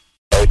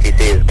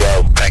ATC is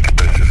go. Backup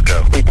boost is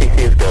go. ATC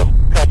is go.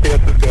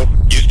 PATRIOTS is go.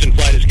 Houston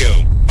flight is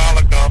go.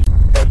 Pilot go.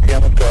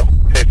 STM is go.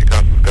 Safety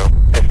comms is go.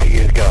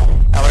 SDU is go.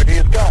 LRD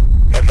is go.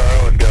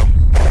 SRO is go.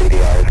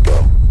 CDR is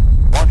go.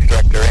 Launch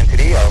director,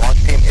 NTD, our launch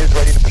team is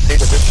ready to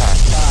proceed at this time.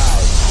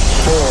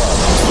 5, 4,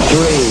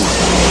 3,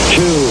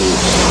 2,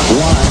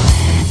 1.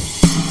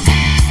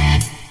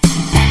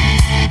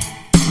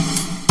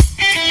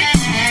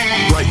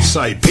 Right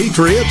Side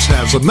Patriots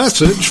has a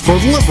message for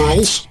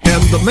liberals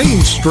and the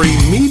mainstream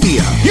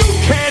media. You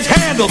can't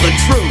handle the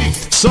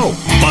truth! So,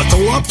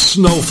 buckle up,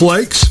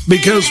 snowflakes,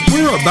 because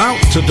we're about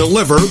to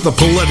deliver the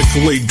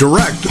politically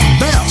direct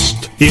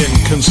best in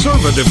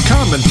conservative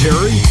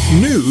commentary,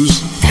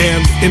 news,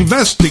 and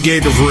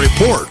investigative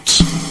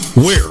reports.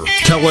 We're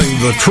telling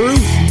the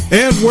truth,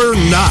 and we're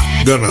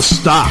not gonna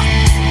stop.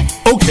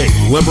 Okay,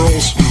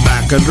 liberals,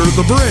 back under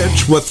the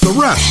bridge with the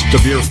rest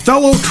of your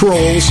fellow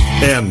trolls,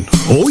 and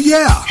oh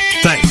yeah,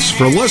 thanks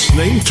for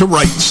listening to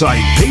Right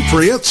Side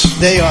Patriots.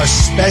 They are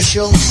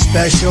special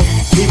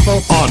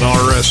people On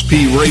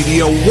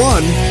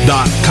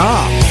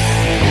RSPRadio1.com.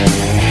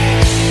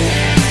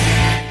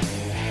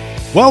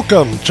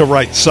 Welcome to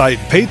Right Side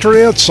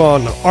Patriots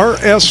on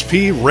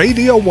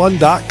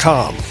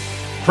RSPRadio1.com.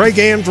 Craig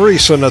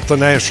Andresen at the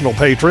National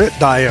Patriot,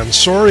 Diane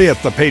Sori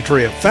at the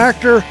Patriot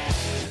Factor,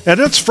 and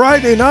it's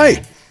Friday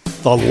night,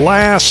 the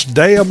last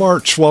day of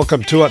March.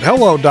 Welcome to it.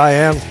 Hello,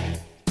 Diane.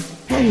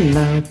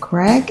 Hello,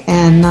 Craig.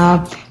 And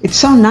it's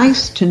so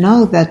nice to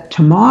know that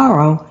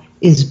tomorrow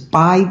is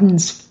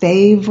Biden's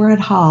favorite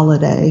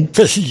holiday.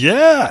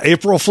 Yeah,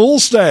 April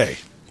Fool's Day.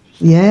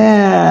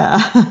 Yeah.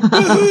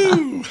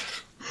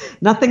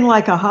 Nothing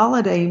like a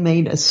holiday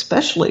made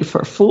especially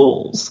for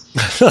fools.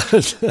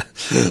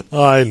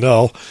 I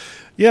know.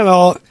 You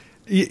know,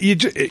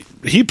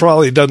 he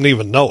probably doesn't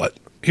even know it.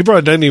 He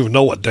probably doesn't even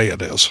know what day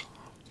it is.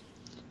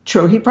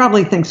 True. He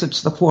probably thinks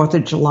it's the 4th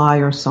of July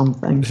or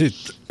something.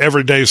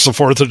 Every day's the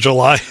 4th of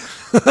July.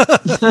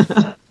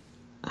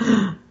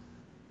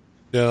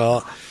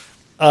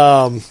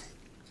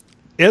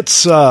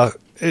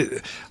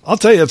 I'll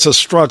tell you, it's a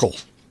struggle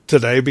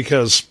today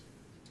because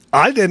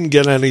I didn't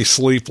get any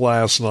sleep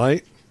last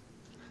night.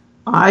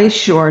 I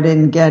sure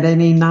didn't get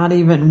any, not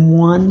even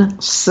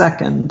 1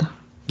 second.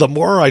 The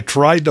more I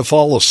tried to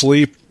fall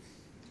asleep,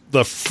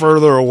 the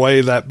further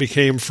away that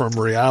became from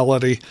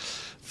reality.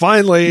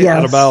 Finally, Yes.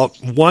 at about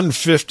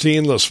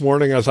 1:15 this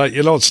morning, I thought,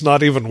 it's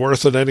not even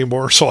worth it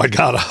anymore, so I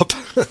got up.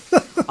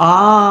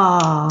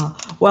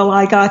 Well,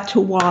 I got to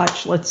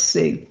watch, let's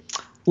see,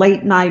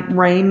 Late Night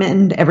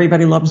Raymond.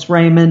 Everybody loves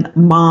Raymond.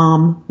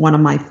 Mom, one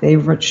of my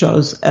favorite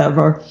shows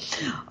ever.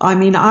 I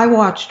mean, I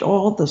watched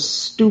all the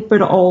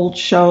stupid old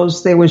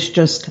shows. There was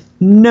just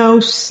no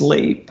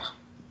sleep.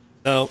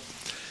 No.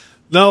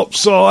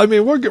 So, I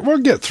mean, we'll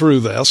get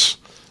through this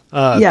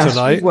Yes,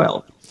 tonight. we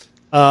will.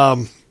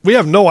 We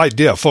have no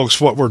idea,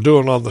 folks, what we're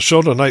doing on the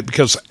show tonight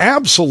because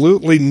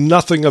absolutely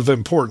nothing of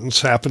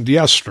importance happened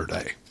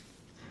yesterday.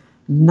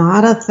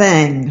 Not a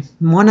thing.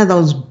 One of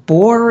those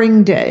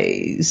boring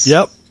days.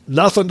 Yep,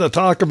 nothing to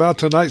talk about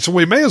tonight, so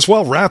we may as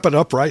well wrap it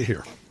up right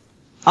here.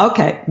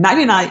 Okay,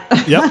 nighty-night.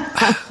 Yep.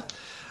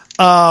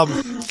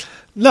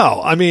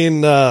 No, I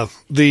mean,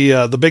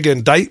 the big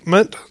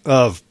indictment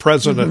of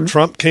President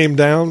Trump came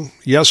down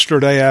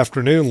yesterday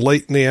afternoon,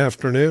 late in the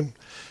afternoon.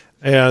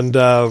 And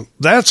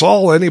that's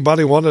all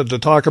anybody wanted to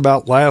talk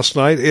about last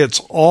night. It's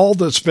all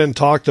that's been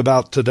talked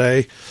about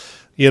today.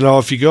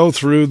 If you go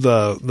through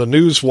the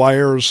news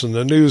wires and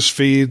the news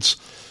feeds,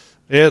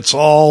 it's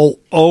all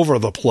over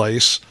the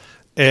place.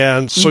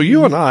 And so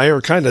you and I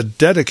are kind of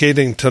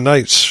dedicating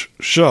tonight's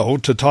show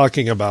to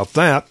talking about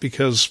that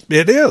because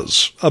it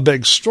is a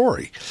big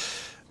story.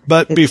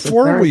 But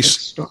before we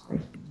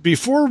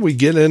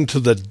get into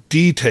the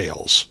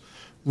details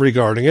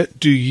regarding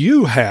it, do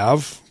you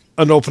have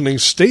an opening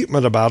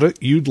statement about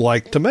it you'd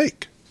like to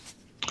make?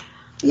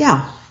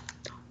 Yeah.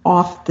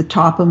 Off the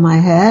top of my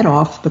head,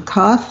 off the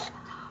cuff,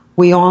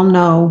 we all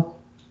know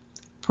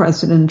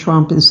President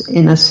Trump is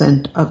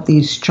innocent of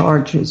these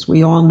charges.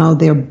 We all know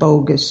they're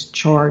bogus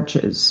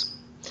charges.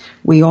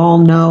 We all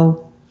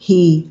know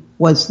he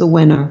was the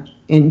winner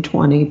in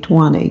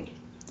 2020.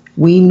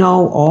 We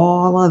know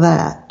all of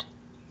that.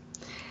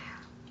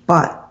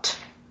 But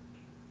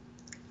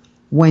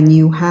when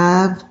you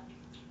have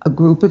a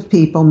group of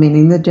people,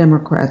 meaning the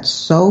Democrats,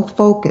 so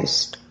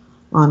focused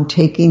on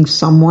taking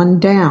someone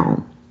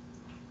down,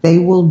 they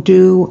will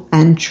do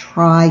and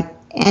try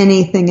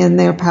anything in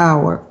their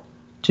power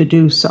to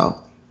do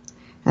so.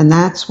 And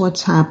that's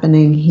what's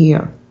happening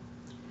here.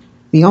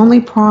 The only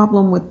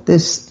problem with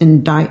this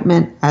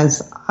indictment,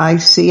 as I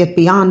see it,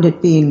 beyond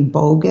it being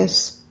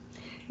bogus,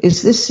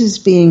 is this is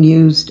being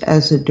used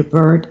as a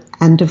divert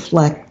and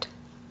deflect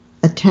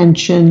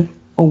attention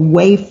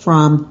away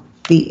from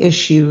the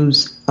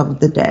issues of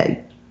the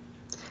day.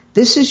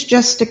 This is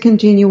just a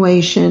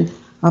continuation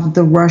of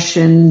the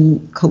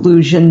Russian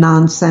collusion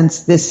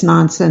nonsense, this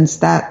nonsense,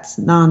 that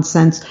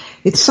nonsense.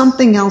 It's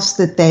something else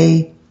that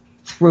they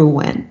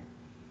threw in.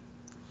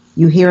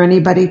 You hear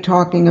anybody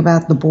talking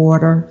about the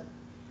border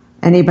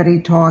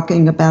anybody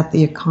talking about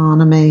the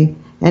economy,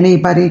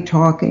 anybody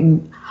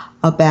talking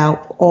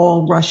about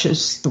all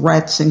Russia's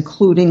threats,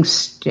 including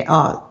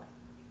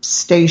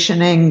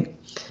stationing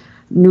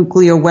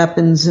nuclear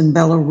weapons in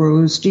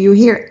Belarus. Do you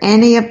hear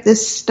any of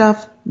this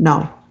stuff?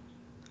 No.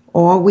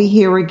 All we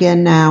hear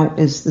again now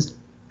is the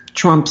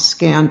Trump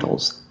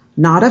scandals.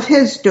 Not of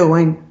his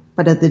doing,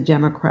 but of the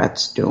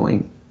Democrats'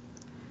 doing.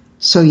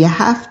 So you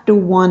have to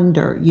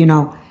wonder,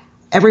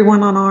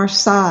 everyone on our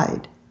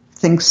side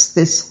thinks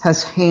this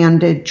has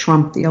handed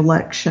Trump the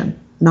election.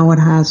 No, it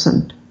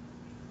hasn't.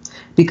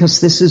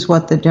 Because this is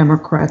what the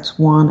Democrats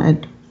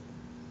wanted.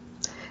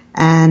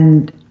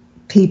 And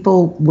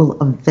people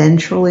will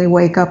eventually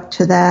wake up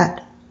to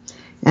that.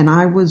 And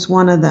I was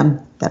one of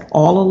them that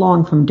all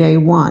along from day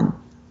one,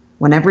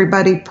 when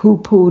everybody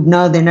poo-pooed,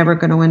 no, they're never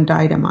going to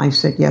indict him, I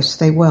said, yes,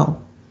 they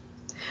will.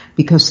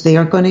 Because they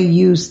are going to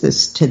use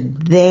this to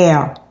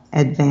their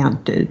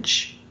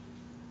advantage.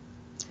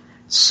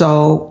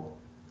 So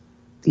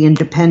the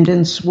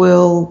independents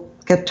will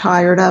get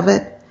tired of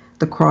it.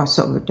 The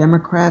crossover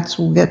Democrats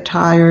will get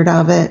tired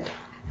of it.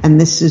 And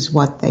this is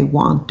what they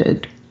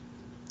wanted.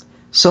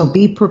 So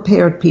be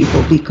prepared,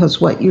 people,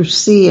 because what you're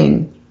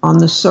seeing on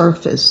the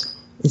surface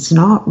is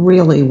not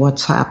really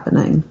what's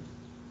happening.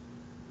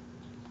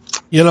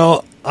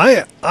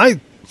 I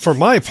for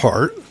my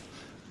part,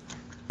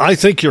 I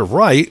think you're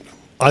right.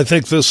 I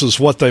think this is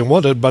what they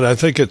wanted, but I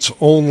think it's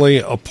only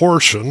a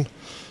portion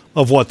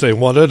of what they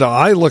wanted.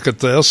 I look at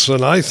this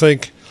and I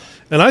think,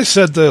 and I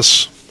said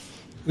this,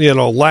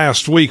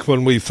 last week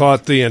when we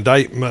thought the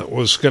indictment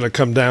was going to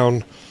come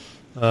down,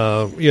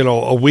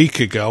 a week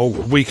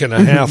and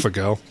a half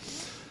ago.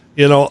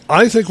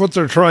 I think what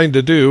they're trying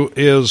to do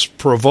is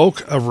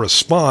provoke a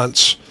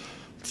response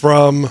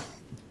from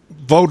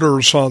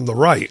voters on the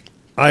right.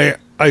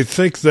 I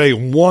think they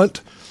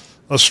want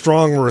a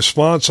strong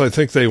response. I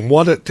think they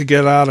want it to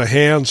get out of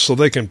hand so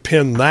they can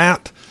pin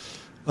that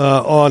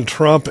on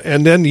Trump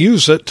and then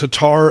use it to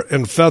tar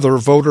and feather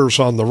voters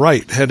on the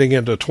right heading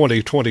into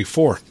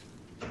 2024.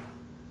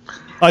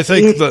 I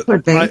think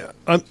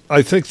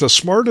I think the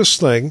smartest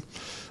thing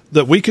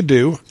that we could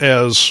do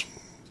as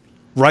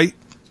right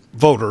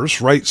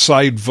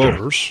side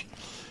voters,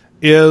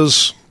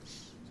 is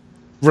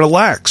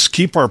relax,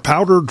 keep our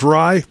powder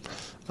dry,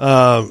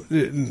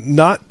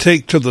 not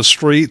take to the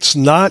streets,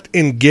 not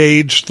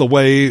engage the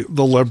way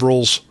the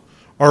liberals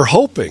are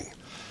hoping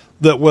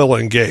that we'll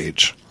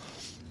engage.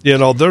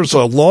 There's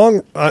a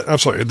long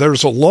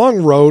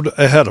road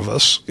ahead of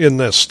us in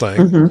this thing.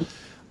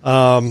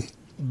 Mm-hmm.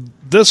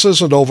 This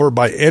isn't over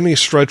by any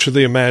stretch of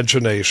the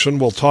imagination.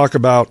 We'll talk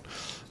about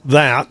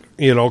that,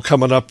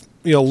 coming up,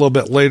 a little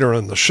bit later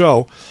in the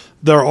show.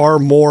 There are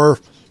more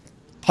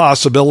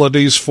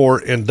possibilities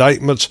for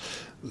indictments.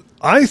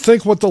 I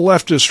think what the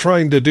left is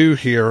trying to do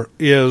here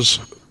is,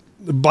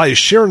 by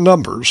sheer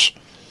numbers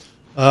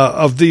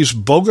of these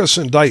bogus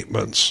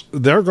indictments,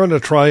 they're going to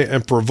try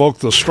and provoke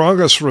the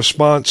strongest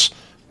response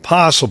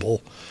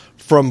possible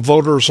from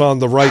voters on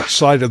the right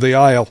side of the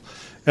aisle.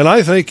 And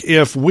I think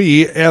if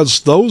we,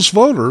 as those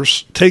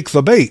voters, take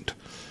the bait,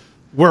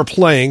 we're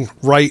playing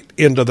right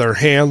into their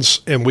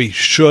hands, and we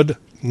should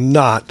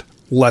not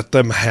let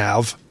them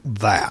have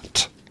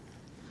that.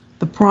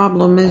 The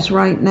problem is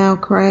right now,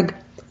 Craig,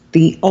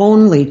 the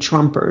only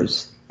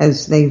Trumpers,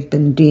 as they've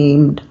been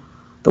deemed,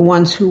 the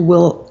ones who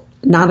will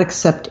not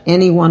accept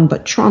anyone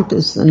but Trump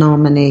as the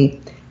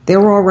nominee,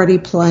 they're already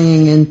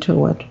playing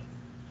into it.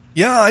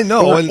 Yeah, I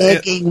know.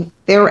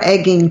 They're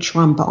egging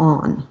Trump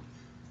on.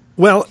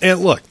 Well, and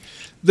look,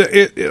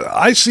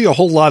 I see a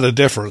whole lot of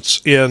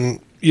difference in,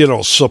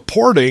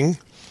 supporting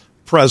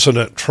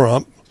President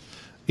Trump,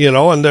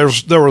 and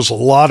there was a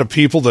lot of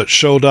people that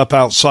showed up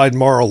outside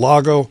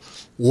Mar-a-Lago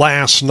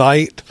last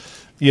night,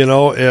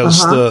 as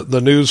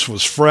the news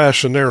was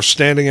fresh, and they're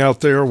standing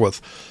out there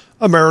with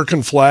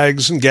American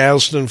flags and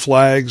Gadsden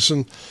flags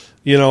and,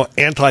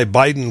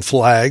 anti-Biden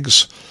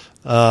flags.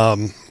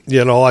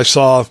 I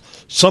saw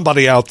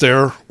somebody out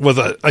there with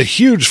a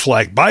huge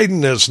flag.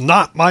 Biden is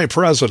not my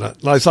president.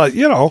 And I thought,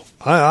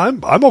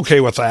 I'm okay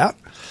with that.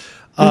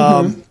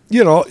 Mm-hmm.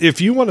 If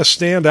you want to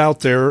stand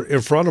out there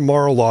in front of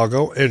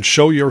Mar-a-Lago and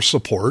show your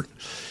support,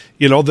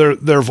 there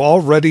have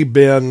already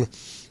been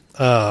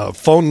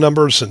phone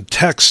numbers and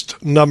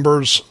text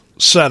numbers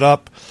set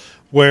up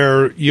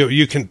where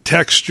you can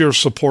text your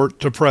support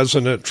to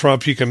President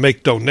Trump. You can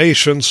make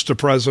donations to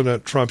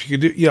President Trump. You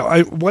can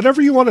do,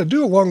 whatever you want to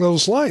do along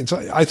those lines.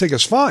 I think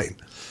it's fine,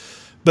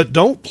 but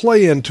don't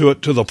play into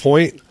it to the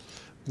point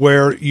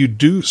where you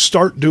do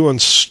start doing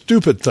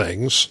stupid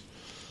things,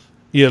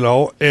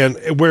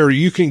 and where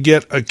you can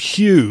get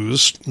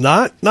accused,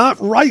 not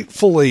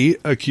rightfully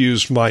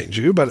accused, mind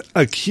you, but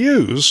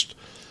accused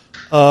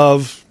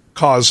of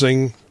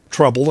causing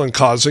trouble and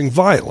causing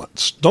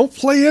violence. Don't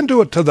play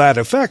into it to that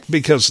effect,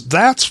 because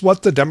that's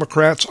what the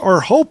Democrats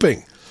are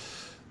hoping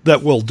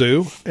that we'll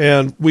do,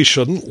 and we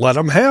shouldn't let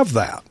them have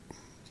that.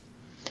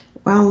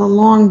 Well,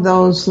 along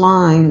those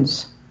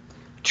lines,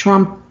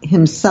 Trump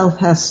himself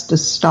has to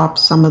stop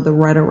some of the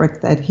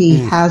rhetoric that he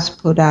has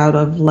put out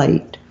of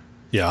late.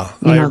 Yeah,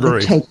 I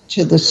agree. The take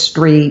to the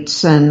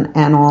streets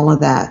and all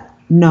of that.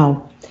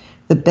 No.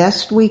 The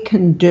best we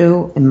can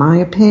do, in my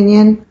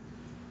opinion,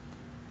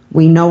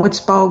 we know it's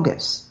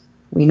bogus.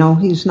 We know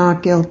he's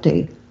not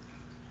guilty.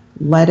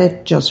 Let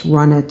it just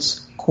run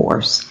its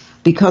course.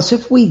 Because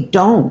if we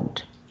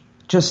don't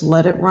just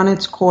let it run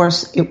its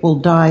course, it will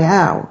die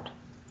out.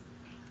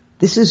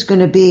 This is going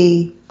to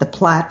be the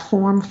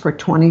platform for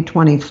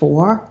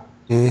 2024.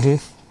 Mm-hmm.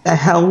 The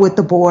hell with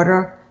the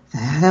border. The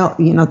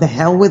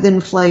hell with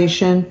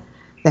inflation.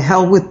 The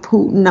hell with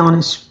Putin on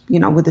his,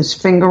 with his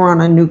finger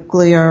on a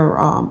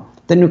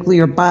the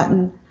nuclear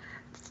button.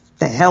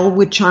 The hell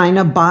with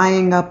China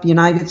buying up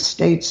United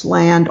States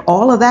land.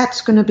 All of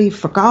that's going to be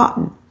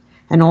forgotten.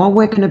 And all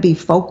we're going to be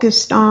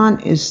focused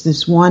on is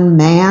this one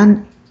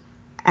man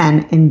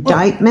and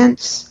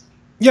indictments.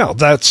 Yeah,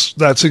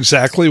 that's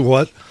exactly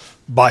what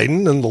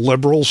Biden and the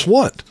liberals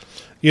want.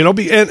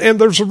 And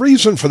there's a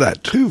reason for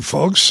that too,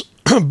 folks.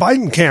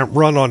 Biden can't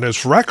run on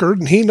his record,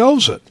 and he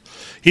knows it.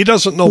 He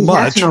doesn't know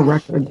much. He has no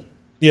record.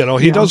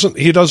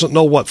 He doesn't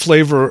know what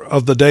flavor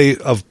of the day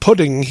of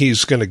pudding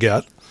he's going to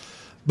get.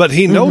 But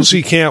he knows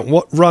he can't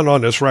run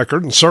on his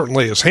record, and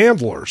certainly his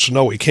handlers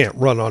know he can't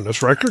run on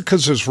his record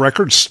because his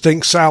record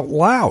stinks out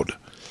loud.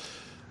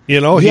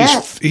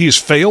 He's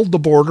failed the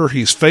border,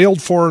 he's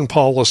failed foreign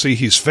policy,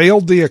 he's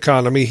failed the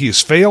economy,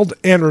 he's failed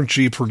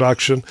energy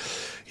production,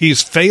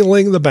 he's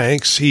failing the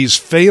banks, he's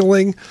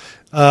failing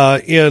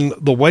in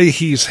the way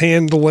he's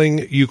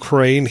handling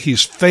Ukraine,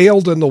 he's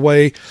failed in the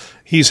way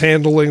he's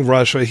handling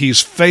Russia,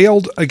 he's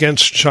failed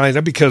against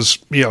China because,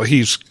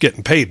 he's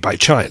getting paid by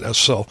China,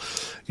 so...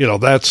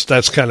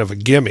 that's kind of a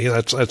gimme.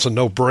 That's a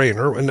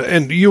no-brainer.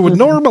 And you would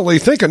normally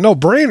think a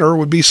no-brainer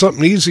would be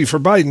something easy for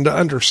Biden to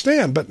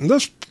understand, but in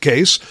this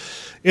case,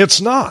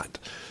 it's not.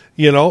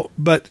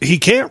 But he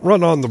can't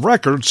run on the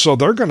record, so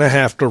they're going to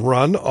have to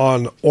run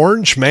on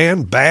Orange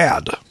Man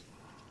bad.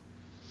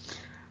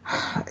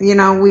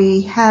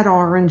 We had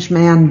Orange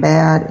Man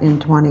bad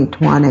in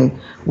 2020.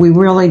 We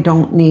really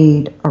don't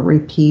need a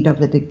repeat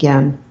of it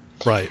again.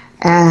 Right.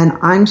 And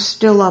I'm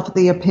still of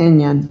the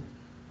opinion,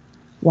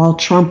 while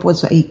Trump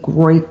was a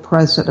great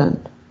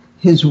president,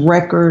 his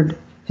record,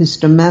 his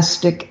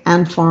domestic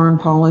and foreign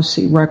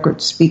policy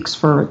record speaks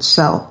for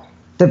itself.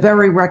 The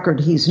very record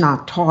he's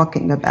not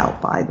talking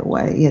about, by the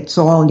way. It's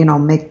all,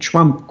 make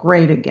Trump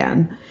great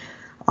again,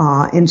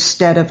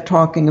 instead of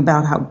talking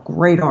about how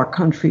great our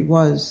country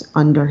was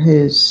under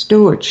his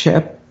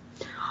stewardship.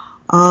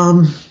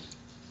 I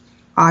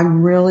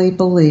really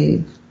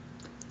believe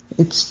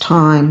it's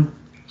time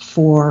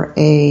for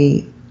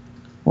the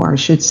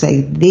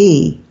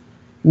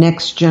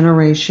next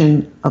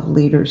generation of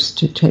leaders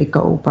to take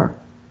over.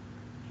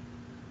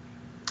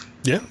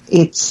 Yeah.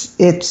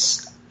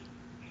 It's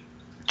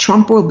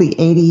Trump will be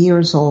 80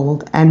 years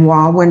old, and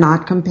while we're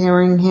not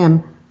comparing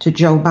him to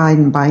Joe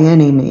Biden by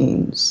any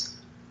means,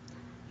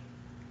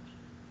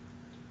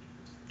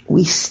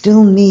 we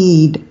still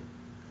need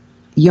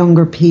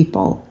younger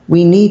people.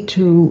 We need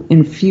to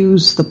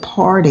infuse the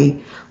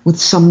party with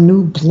some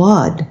new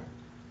blood.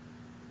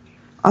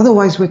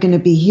 Otherwise, we're going to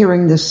be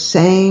hearing the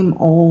same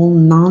old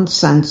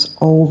nonsense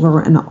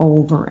over and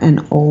over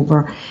and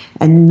over,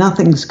 and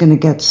nothing's going to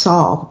get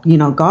solved.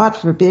 God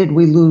forbid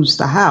we lose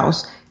the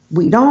House.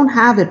 We don't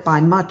have it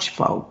by much,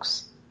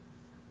 folks.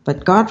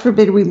 But God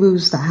forbid we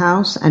lose the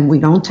House and we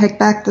don't take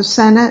back the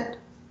Senate,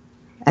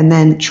 and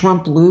then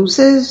Trump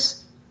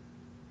loses.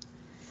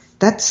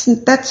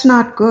 That's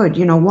not good.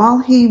 While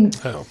he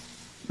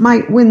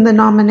might win the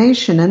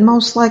nomination, and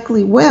most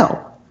likely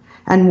will,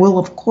 and will,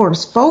 of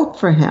course, vote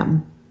for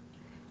him,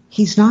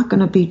 he's not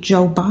going to beat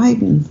Joe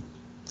Biden.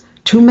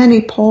 Too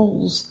many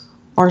polls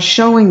are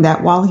showing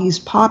that while he's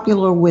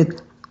popular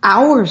with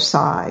our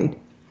side,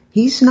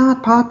 he's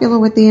not popular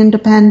with the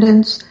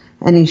independents,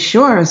 and he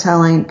sure as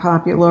hell ain't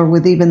popular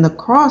with even the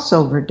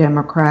crossover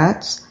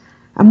Democrats,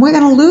 and we're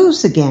going to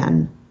lose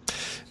again.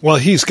 Well,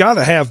 he's got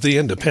to have the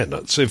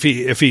independents. If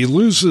he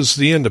loses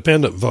the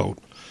independent vote,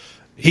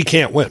 he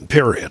can't win,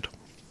 period.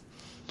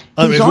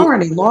 He's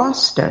already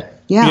lost it.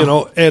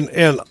 Yeah.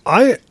 And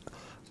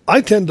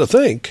I tend to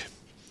think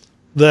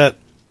that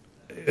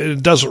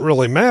it doesn't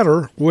really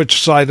matter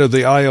which side of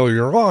the aisle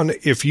you're on.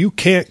 If you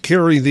can't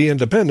carry the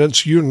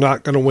independents, you're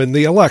not going to win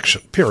the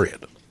election,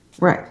 period.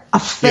 Right. A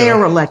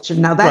fair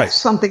election. Now, that's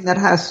something that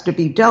has to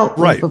be dealt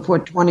with before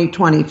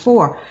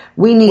 2024.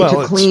 We need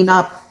to clean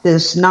up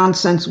this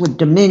nonsense with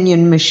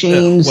Dominion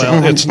machines.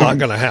 It's not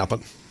going to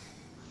happen.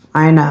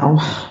 I know.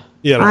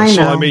 I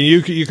know.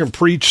 You can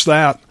preach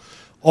that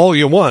all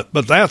you want,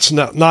 but that's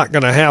not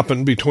going to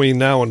happen between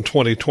now and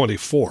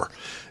 2024.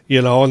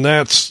 And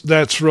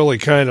that's really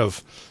kind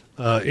of,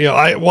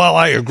 while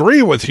I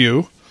agree with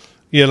you,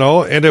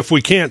 and if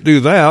we can't do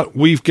that,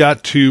 we've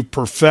got to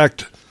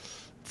perfect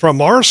from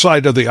our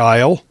side of the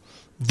aisle,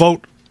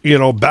 vote,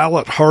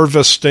 ballot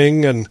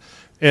harvesting and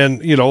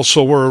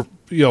so we're,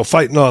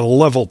 fighting on a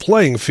level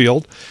playing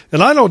field.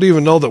 And I don't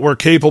even know that we're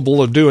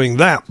capable of doing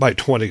that by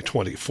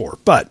 2024.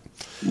 But,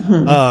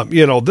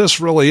 this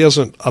really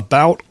isn't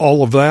about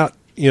all of that.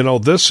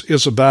 This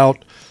is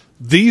about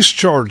these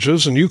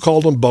charges, and you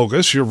called them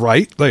bogus, you're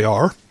right, they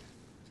are.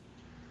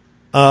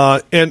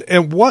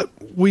 And what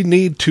we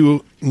need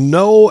to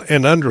know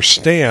and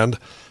understand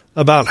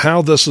about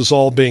how this is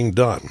all being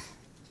done.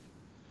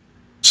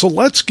 So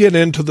let's get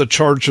into the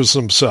charges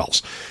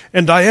themselves.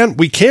 And Diane,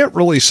 we can't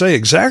really say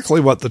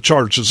exactly what the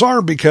charges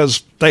are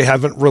because they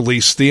haven't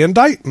released the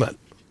indictment.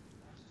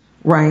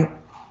 Right.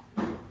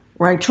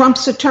 Right.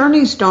 Trump's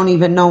attorneys don't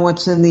even know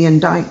what's in the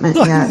indictment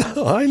yet.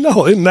 I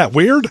know. Isn't that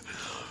weird?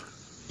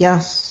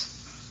 Yes.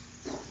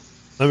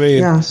 I mean,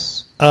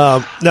 yes.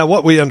 Now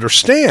what we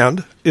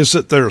understand is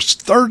that there's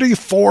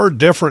 34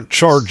 different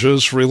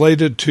charges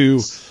related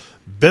to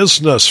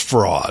business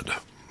fraud,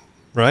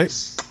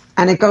 right?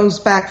 And it goes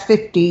back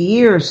 50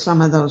 years,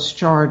 some of those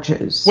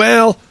charges.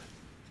 Well,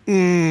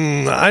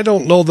 I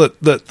don't know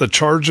that the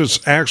charges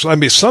actually, I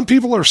mean, some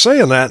people are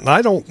saying that, and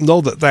I don't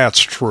know that that's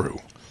true.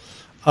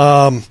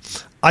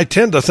 I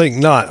tend to think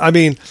not. I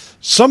mean,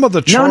 some of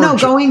the charges... No,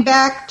 going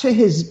back to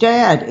his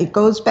dad. It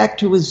goes back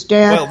to his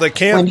dad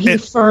when he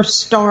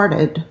first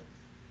started.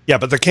 Yeah,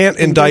 but they can't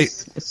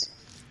indict...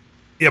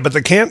 Yeah, but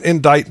they can't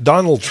indict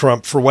Donald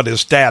Trump for what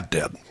his dad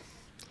did.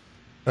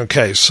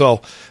 Okay,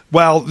 so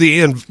while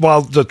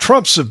the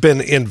Trumps have been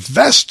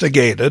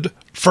investigated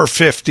for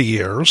 50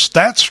 years,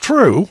 that's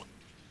true.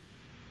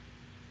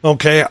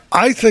 Okay,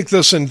 I think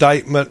this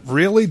indictment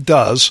really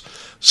does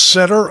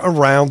center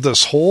around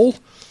this whole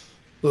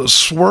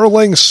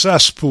swirling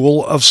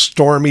cesspool of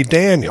Stormy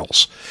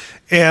Daniels.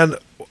 And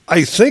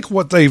I think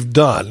what they've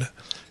done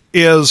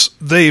is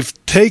they've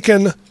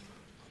taken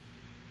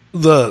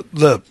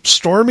the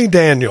Stormy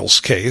Daniels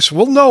case.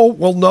 We'll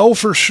know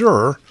for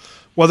sure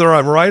whether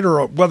I'm right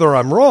or whether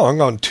I'm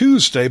wrong on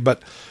Tuesday,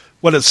 but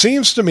what it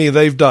seems to me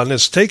they've done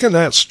is taken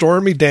that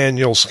Stormy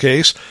Daniels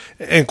case,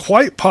 and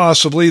quite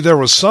possibly there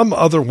was some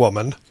other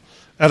woman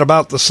at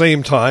about the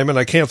same time, and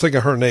I can't think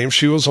of her name.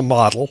 She was a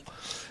model.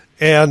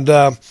 And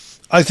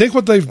I think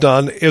what they've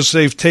done is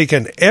they've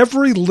taken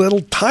every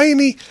little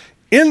tiny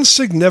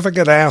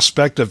insignificant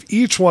aspect of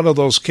each one of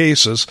those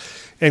cases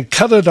and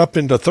cut it up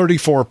into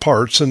 34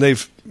 parts, and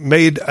they've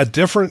made a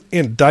different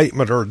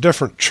indictment or a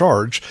different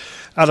charge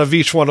out of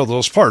each one of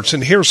those parts.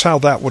 And here's how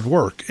that would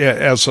work.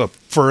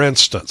 For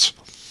instance,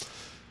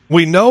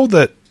 we know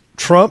that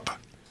Trump,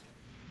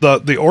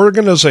 the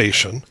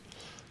organization,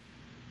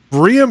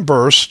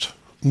 reimbursed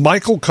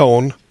Michael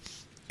Cohen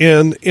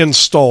in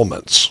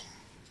installments,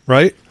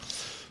 right?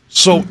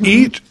 So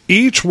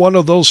each one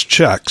of those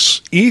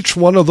checks, each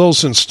one of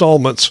those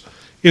installments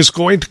is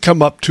going to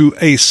come up to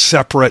a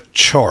separate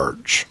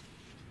charge.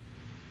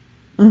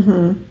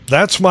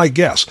 That's my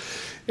guess.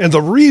 And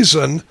the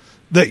reason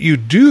that you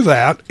do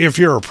that, if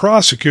you're a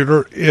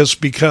prosecutor, is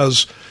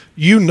because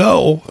you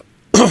know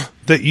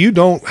that you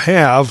don't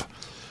have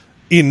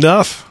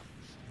enough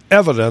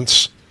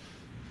evidence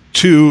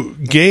to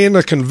gain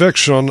a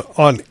conviction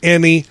on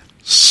any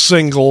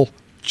single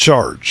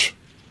charge.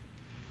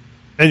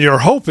 And you're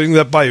hoping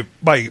that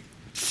by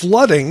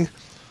flooding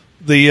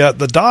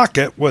the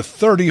docket with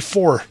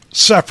 34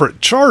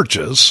 separate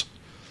charges,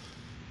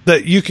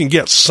 that you can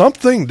get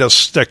something to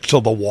stick to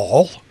the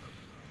wall.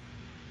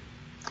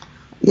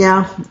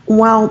 Yeah,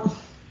 well,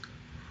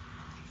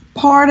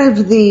 part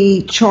of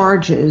the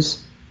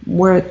charges,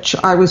 which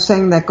I was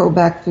saying that go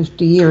back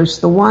 50 years,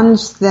 the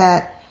ones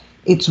that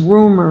it's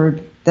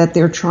rumored that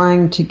they're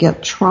trying to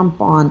get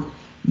Trump on,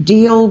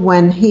 deal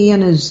when he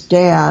and his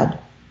dad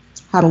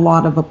had a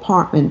lot of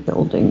apartment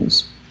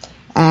buildings,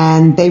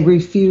 and they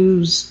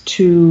refused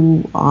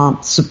to,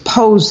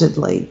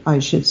 supposedly, I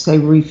should say,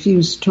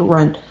 refused to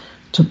rent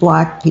to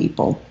black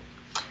people.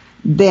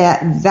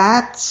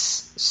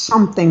 That's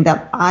something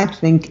that I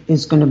think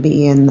is going to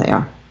be in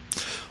there.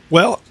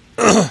 Well,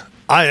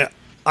 I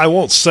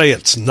won't say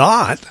it's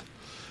not,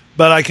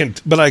 but I can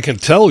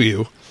tell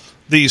you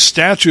the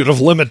statute of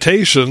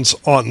limitations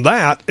on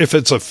that, if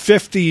it's a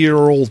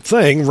 50-year-old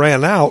thing,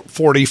 ran out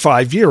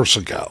 45 years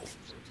ago.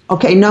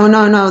 Okay,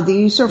 no.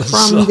 These are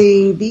from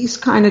these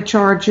kind of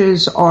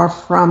charges are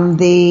from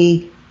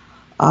the,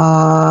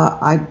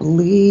 I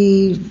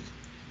believe,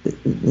 the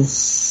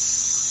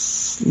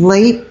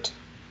late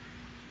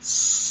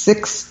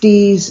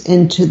 60s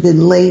into the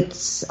late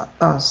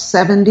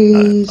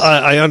 70s.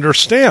 I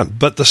understand,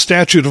 but the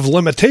statute of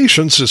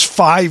limitations is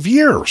 5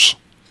 years.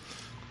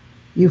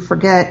 You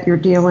forget you're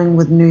dealing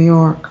with New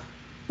York.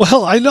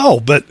 Well, I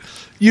know, but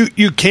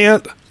you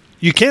can't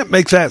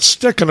make that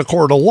stick in a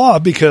court of law,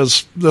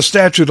 because the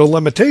statute of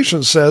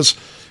limitations says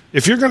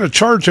if you're going to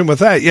charge him with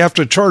that, you have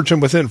to charge him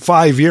within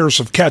 5 years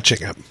of catching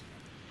him.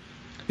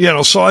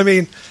 So I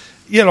mean,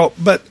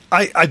 but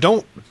I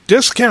don't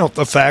discount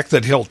the fact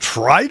that he'll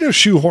try to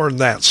shoehorn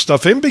that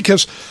stuff in,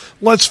 because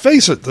let's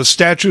face it, the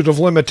statute of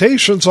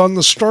limitations on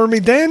the Stormy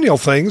Daniel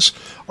things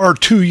are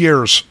 2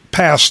 years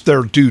past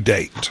their due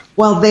date.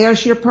 Well,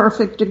 there's your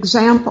perfect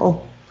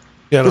example.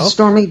 The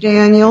Stormy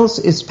Daniels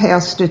is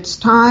past its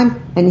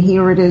time, and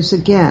here it is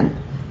again.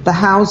 The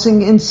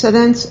housing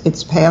incidents,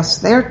 it's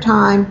past their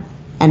time,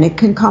 and it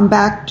can come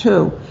back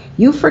too.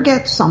 You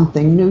forget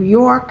something. New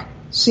York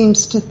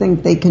seems to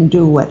think they can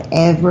do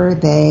whatever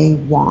they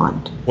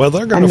want. Well,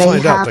 they're going to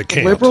find out they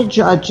can't. They have the liberal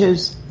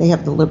judges, they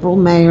have the liberal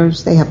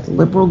mayors, they have the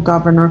liberal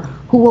governor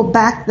who will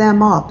back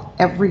them up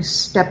every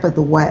step of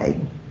the way.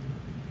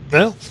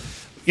 Well,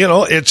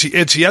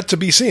 it's yet to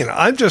be seen.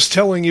 I'm just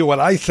telling you what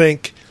I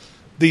think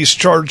these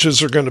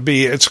charges are going to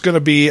be. It's going to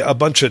be a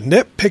bunch of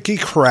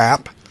nitpicky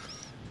crap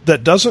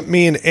that doesn't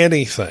mean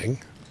anything,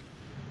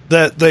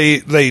 that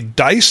they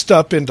diced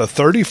up into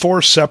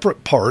 34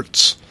 separate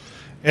parts,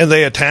 and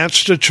they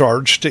attached a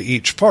charge to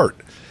each part.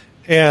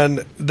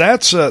 And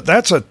that's a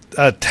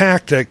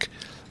tactic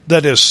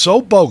that is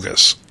so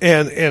bogus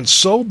and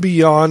so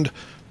beyond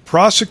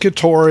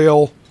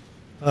prosecutorial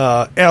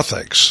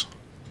ethics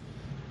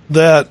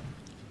that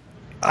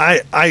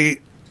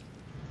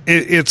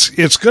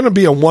it's going to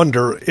be a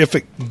wonder if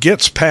it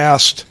gets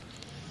past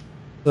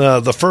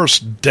the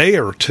first day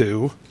or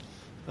two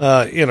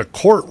in a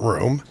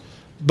courtroom,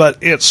 but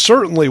it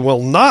certainly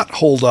will not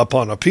hold up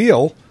on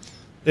appeal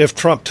if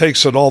Trump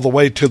takes it all the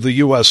way to the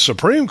U.S.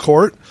 Supreme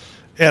Court.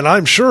 And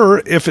I'm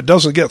sure if it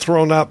doesn't get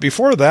thrown out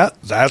before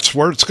that, that's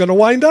where it's going to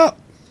wind up.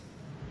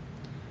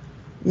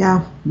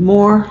 Yeah,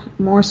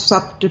 more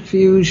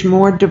subterfuge,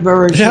 more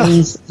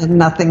diversions, and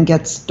nothing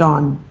gets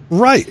done.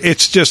 Right.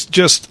 It's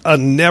just a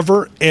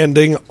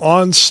never-ending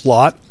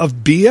onslaught of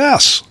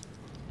BS.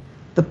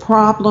 The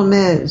problem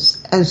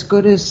is, as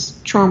good as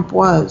Trump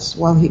was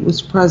while he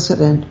was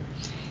president,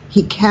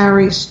 he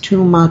carries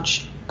too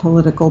much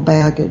political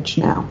baggage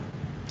now.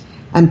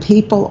 And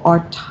people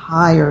are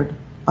tired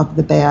of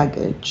the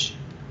baggage.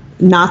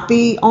 Not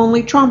the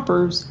only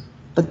Trumpers,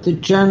 but the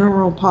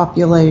general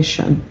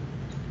population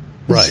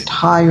is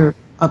tired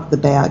of the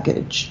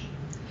baggage.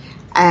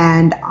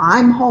 And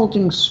I'm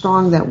holding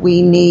strong that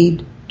we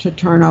need to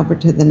turn over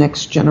to the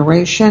next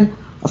generation.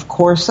 Of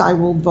course, I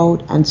will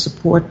vote and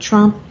support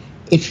Trump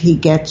if he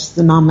gets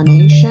the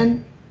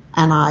nomination.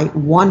 And I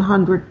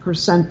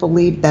 100%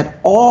 believe that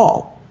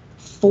all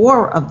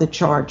 4 of the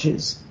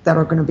charges that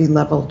are going to be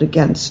leveled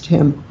against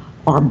him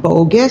are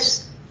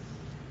bogus.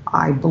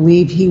 I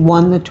believe he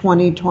won the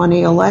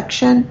 2020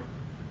 election.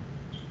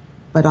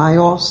 But I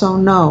also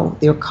know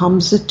there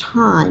comes a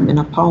time in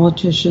a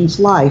politician's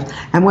life,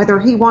 and whether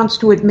he wants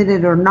to admit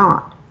it or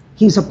not,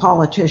 he's a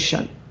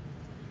politician.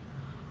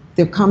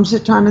 There comes a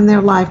time in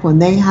their life when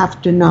they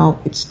have to know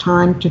it's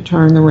time to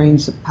turn the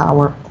reins of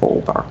power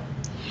over.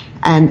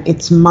 And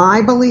it's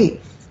my belief,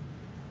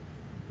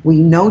 we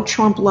know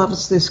Trump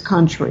loves this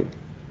country.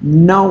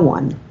 No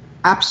one,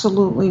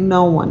 absolutely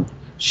no one,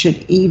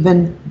 should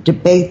even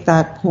debate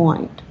that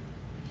point.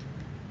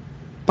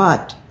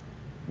 But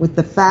with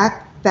the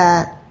fact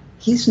that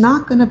he's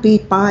not going to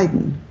beat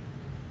Biden,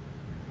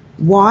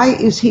 why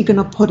is he going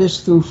to put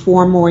us through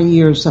 4 more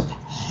years of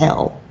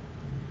hell?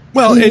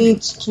 Well, he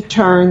needs to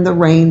turn the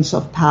reins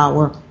of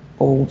power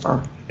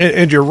over.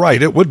 And you're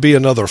right, it would be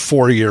another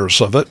 4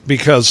 years of it,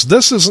 because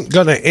this isn't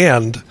going to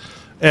end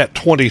at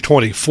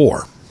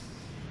 2024.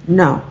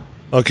 No.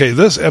 Okay,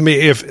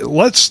 if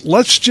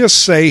let's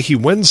just say he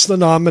wins the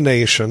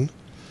nomination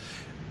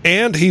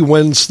and he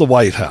wins the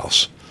White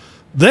House.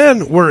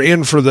 Then we're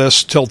in for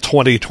this till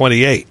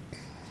 2028.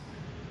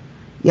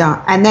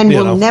 Yeah, and then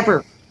we'll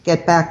never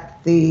get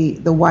back the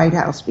White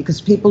House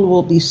because people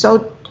will be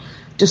so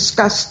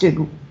disgusted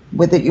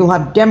with it. You'll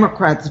have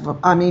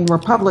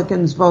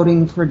Republicans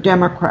voting for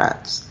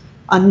Democrats.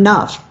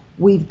 Enough.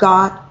 We've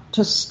got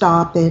to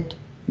stop it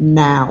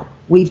now.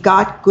 We've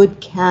got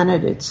good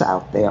candidates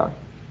out there.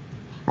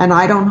 And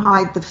I don't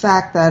hide the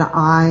fact that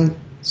I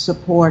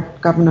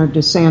support Governor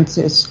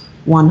DeSantis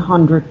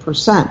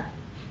 100%.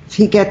 If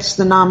he gets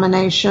the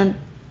nomination,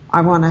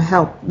 I want to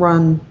help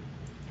run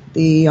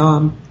the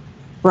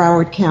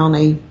Broward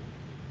County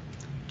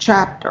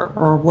chapter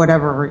or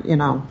whatever,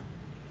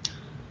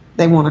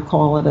 they want to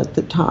call it at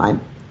the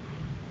time.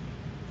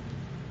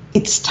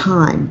 It's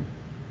time.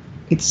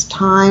 It's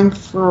time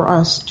for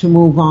us to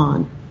move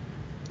on.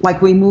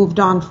 Like we moved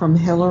on from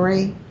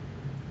Hillary,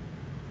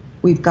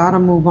 we've got to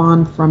move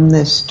on from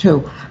this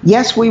too.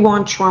 Yes, we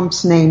want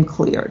Trump's name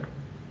cleared.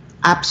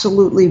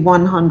 Absolutely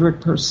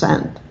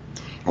 100%.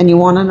 And you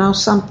want to know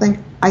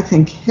something? I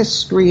think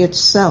history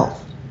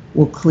itself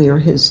will clear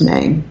his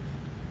name.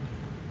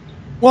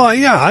 Well,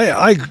 yeah,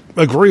 I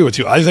agree with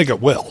you. I think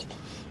it will.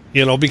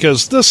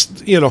 Because this,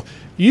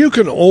 you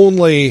can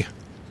only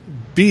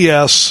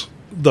BS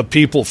the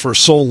people for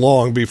so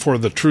long before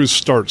the truth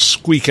starts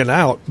squeaking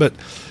out. But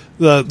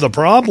the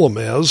problem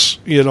is,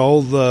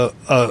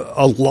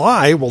 a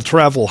lie will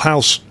travel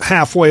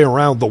halfway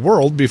around the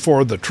world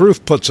before the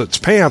truth puts its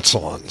pants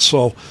on.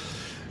 So,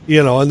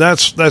 and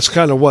that's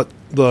kind of what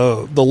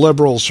the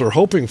liberals are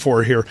hoping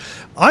for here.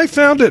 I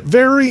found it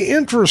very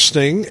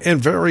interesting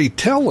and very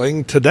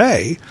telling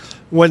today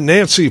when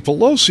Nancy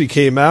Pelosi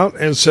came out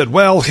and said,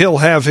 well, he'll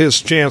have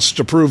his chance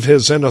to prove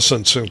his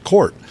innocence in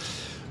court.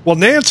 Well,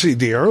 Nancy,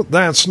 dear,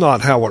 that's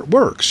not how it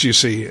works. You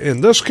see,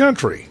 in this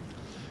country,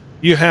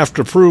 you have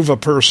to prove a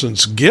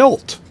person's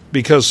guilt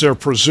because they're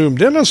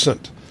presumed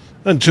innocent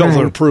until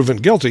they're proven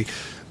guilty.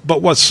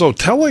 But what's so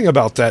telling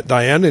about that,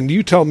 Diane, and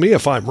you tell me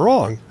if I'm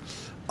wrong,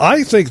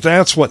 I think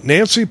that's what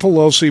Nancy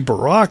Pelosi,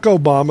 Barack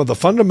Obama, the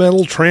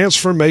fundamental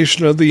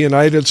transformation of the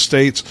United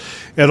States,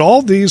 and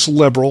all these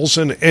liberals,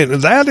 and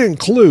that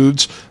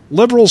includes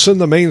liberals in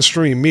the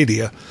mainstream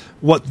media,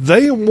 what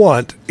they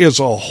want is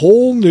a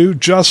whole new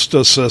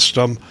justice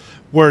system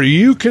where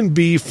you can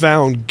be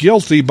found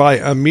guilty by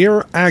a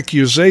mere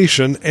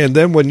accusation, and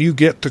then when you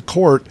get to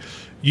court,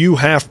 you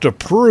have to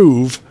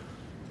prove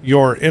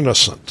you're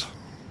innocent.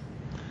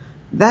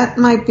 That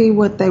might be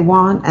what they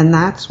want, and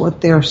that's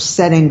what they're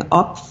setting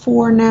up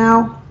for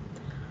now.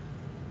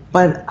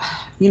 But,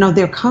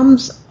 there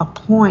comes a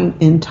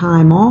point in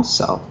time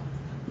also.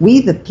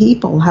 We, the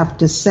people, have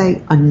to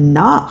say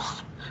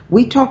enough.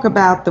 We talk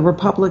about the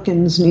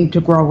Republicans need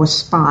to grow a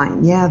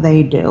spine. Yeah,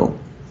 they do.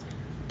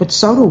 But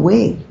so do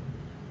we.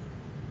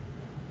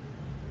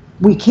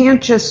 We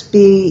can't just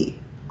be,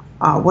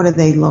 what do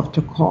they love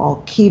to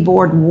call,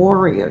 keyboard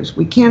warriors.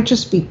 We can't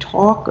just be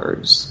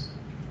talkers.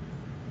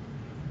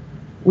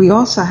 We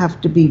also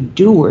have to be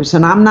doers.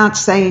 And I'm not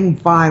saying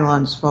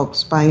violence,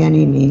 folks, by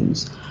any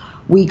means.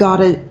 We got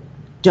to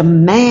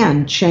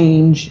demand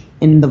change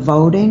in the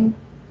voting.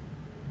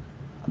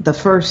 The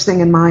first thing,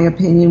 in my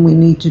opinion, we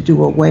need to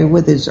do away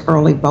with is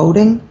early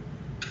voting.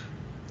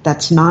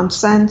 That's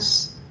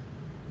nonsense.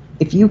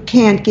 If you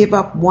can't give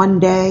up one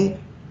day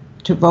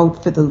to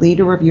vote for the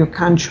leader of your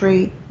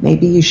country,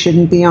 maybe you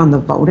shouldn't be on the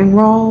voting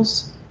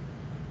rolls.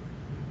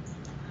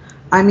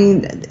 I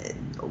mean,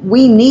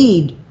 we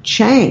need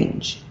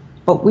change,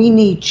 but we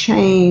need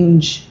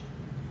change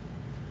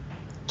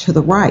to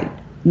the right,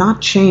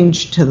 not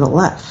change to the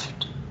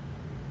left.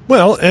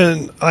 Well,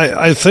 and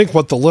I think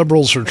what the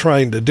liberals are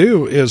trying to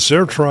do is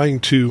they're trying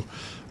to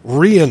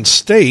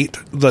reinstate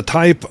the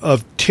type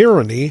of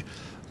tyranny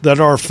that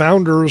our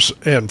founders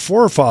and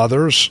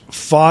forefathers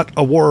fought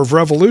a war of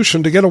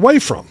revolution to get away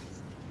from.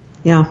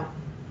 Yeah.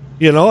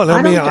 And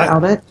I mean, don't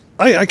doubt it.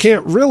 I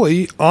can't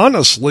really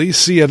honestly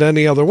see it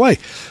any other way.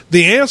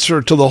 The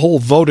answer to the whole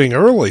voting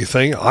early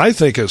thing, I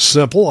think, is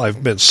simple.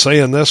 I've been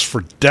saying this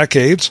for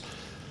decades.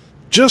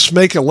 Just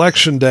make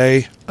Election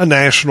Day a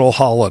national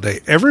holiday.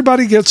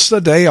 Everybody gets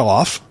the day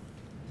off.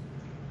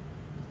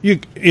 You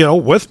know,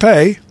 with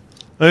pay.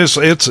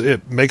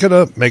 Make it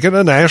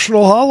a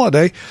national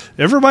holiday.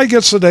 Everybody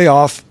gets the day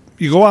off.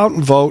 You go out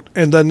and vote,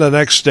 and then the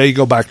next day you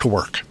go back to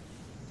work.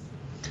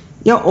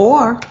 Yeah,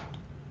 or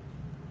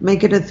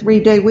make it a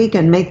 3-day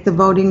weekend. Make the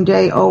voting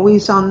day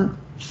always on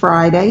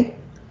Friday.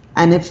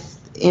 And if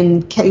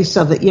in case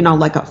of,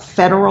 like a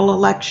federal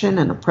election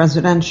and a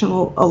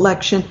presidential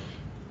election,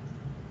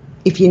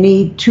 if you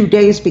need 2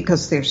 days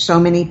because there's so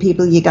many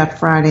people, you got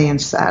Friday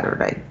and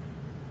Saturday.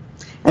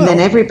 And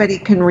then everybody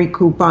can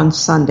recoup on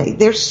Sunday.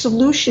 There's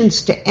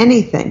solutions to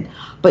anything,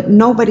 but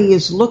nobody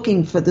is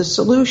looking for the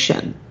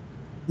solution.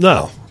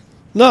 No,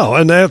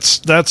 and that's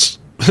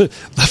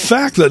the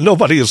fact that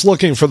nobody is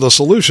looking for the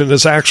solution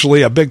is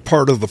actually a big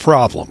part of the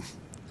problem.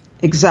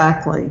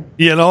 Exactly.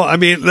 I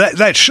mean,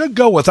 that should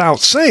go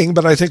without saying,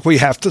 but I think we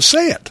have to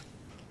say it.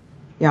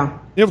 Yeah.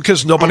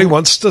 Because nobody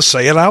wants to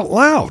say it out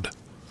loud.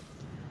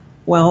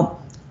 Well,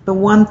 the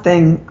one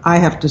thing I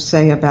have to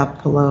say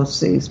about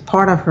Pelosi's,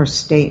 part of her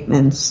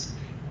statements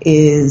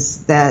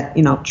is that,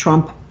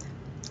 Trump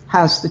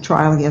has the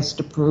trial, he has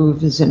to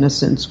prove his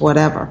innocence,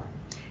 whatever.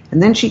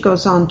 And then she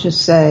goes on to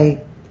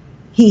say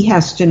he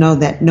has to know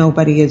that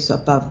nobody is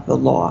above the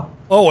law.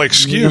 Oh,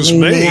 excuse me.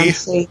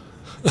 Nancy?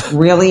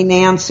 Really,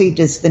 Nancy?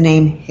 Does the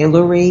name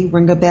Hillary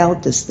ring a bell?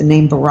 Does the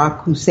name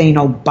Barack Hussein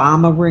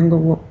Obama ring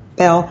a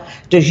bell?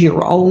 Does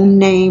your own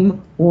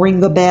name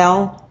ring a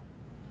bell?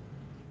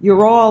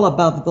 You're all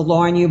above the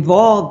law, and you've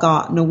all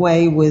gotten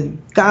away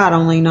with God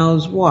only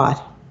knows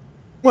what.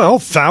 Well,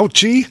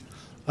 Fauci.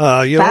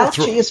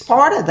 Fauci is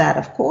part of that,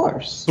 of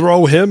course.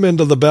 Throw him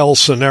into the Bell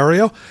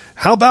scenario.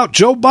 How about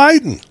Joe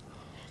Biden?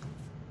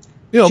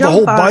 The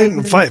whole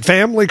Biden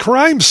family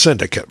crime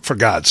syndicate, for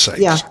God's sakes.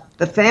 Yeah,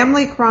 the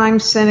family crime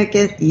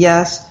syndicate,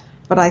 yes.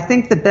 But I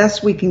think the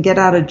best we can get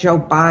out of Joe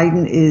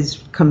Biden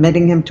is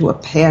committing him to a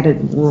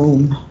padded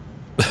room.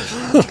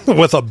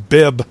 With a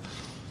bib.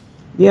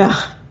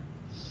 Yeah.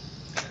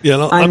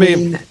 I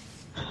mean,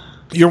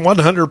 you're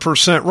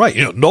 100%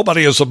 right.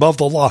 Nobody is above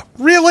the law.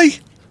 Really?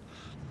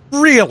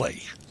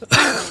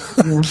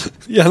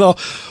 Yeah.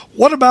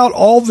 What about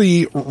all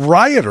the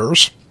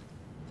rioters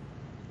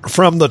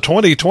from the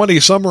 2020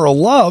 Summer of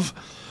Love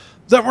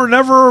that were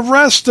never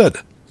arrested?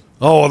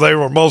 Oh, they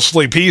were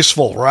mostly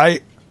peaceful,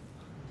 right?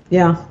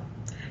 Yeah.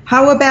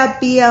 How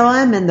about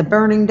BLM and the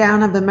burning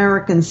down of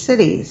American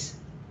cities?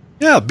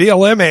 Yeah,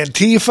 BLM,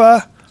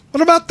 Antifa.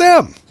 What about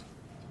them?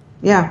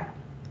 Yeah.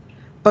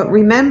 But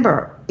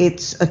remember,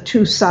 it's a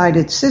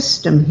two-sided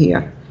system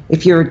here.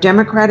 If you're a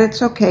Democrat,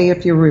 it's okay.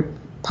 If you're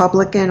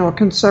Republican or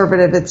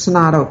conservative, it's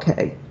not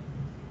okay.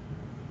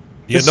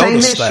 You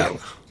noticed that.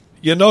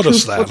 You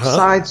noticed that, huh? Two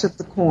sides of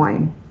the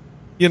coin.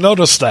 You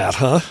noticed that,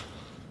 huh?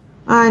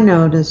 I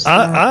noticed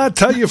that. I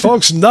tell you,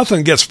 folks,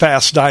 nothing gets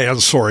past Diane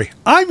Sori.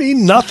 I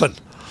mean, nothing.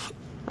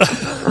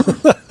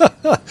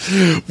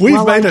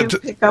 We've made I do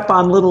pick up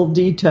on little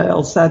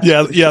details.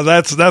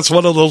 That's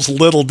one of those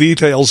little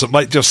details that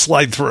might just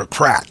slide through a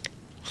crack.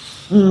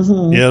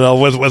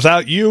 Mm-hmm.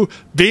 Without you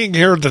being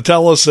here to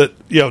tell us that,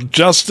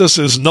 justice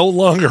is no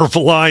longer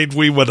blind,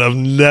 we would have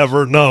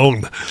never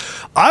known.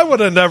 I would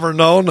have never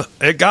known.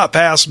 It got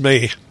past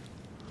me.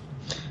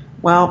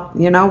 Well,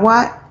 you know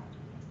what?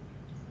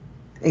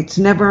 It's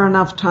never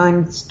enough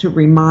times to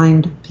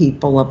remind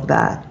people of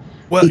that.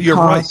 Well, you're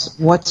right.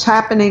 What's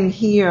happening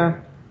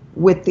here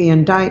with the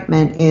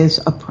indictment is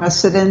a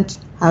precedent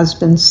has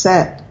been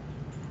set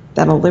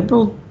that a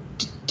liberal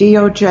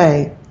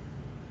DOJ,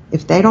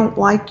 if they don't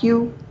like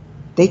you,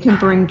 they can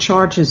bring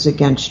charges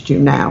against you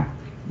now.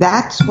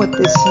 That's what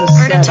this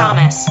has set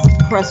Thomas.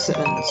 Up.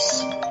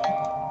 Precedents.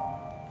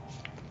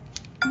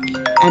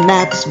 And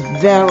that's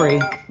very,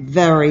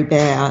 very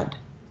bad.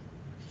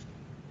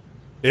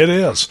 It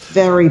is.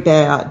 Very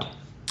bad.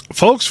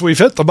 Folks, we've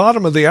hit the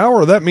bottom of the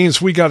hour. That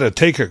means we got to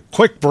take a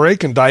quick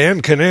break, and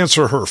Diane can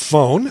answer her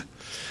phone.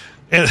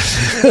 And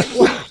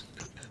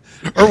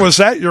or was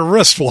that your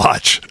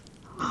wristwatch?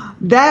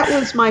 That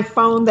was my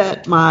phone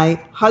that my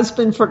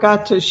husband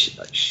forgot to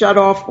shut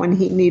off when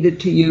he needed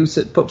to use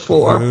it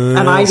before,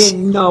 and I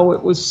didn't know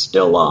it was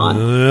still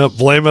on.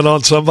 Blame it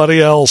on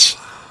somebody else.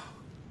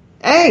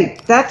 Hey,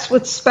 that's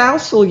what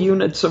spousal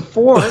units are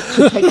for,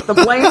 to take the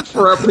blame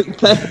for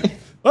everything.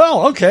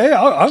 Well, okay,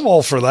 I'm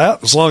all for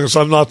that, as long as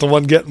I'm not the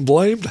one getting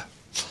blamed.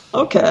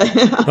 Okay.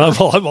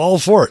 I'm all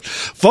for it.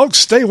 Folks,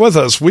 stay with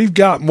us. We've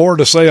got more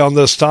to say on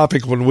this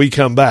topic when we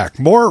come back.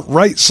 More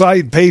Right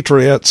Side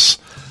Patriots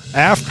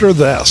after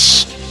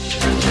this.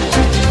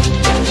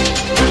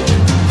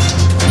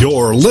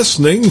 You're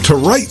listening to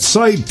Right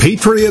Side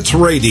Patriots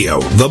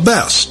Radio, the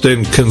best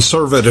in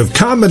conservative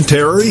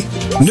commentary,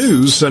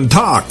 news, and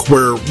talk,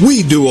 where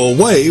we do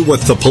away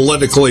with the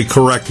politically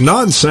correct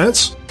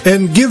nonsense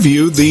and give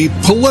you the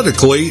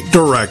politically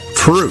direct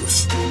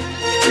truth.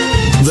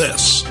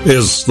 This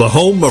is the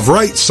home of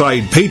Right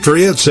Side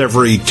Patriots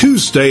every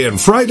Tuesday and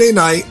Friday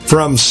night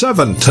from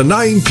 7 to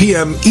 9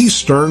 p.m.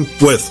 Eastern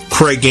with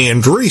Craig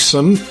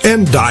Andresen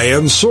and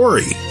Diane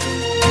Sori.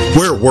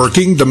 We're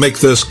working to make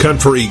this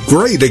country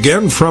great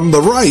again from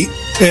the right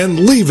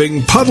and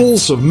leaving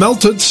puddles of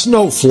melted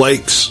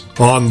snowflakes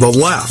on the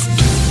left.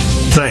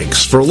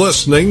 Thanks for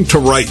listening to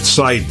Right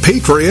Side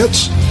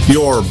Patriots,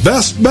 your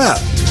best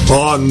bet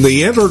on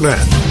the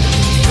Internet.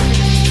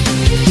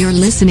 You're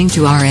listening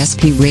to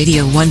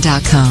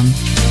rspradio1.com.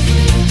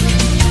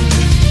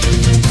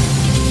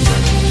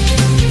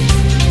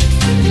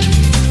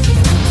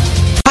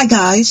 Hi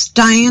guys,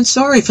 Diane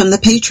Sori from The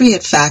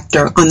Patriot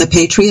Factor on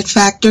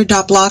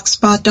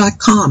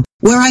thepatriotfactor.blogspot.com,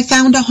 where I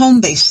found a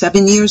home base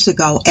 7 years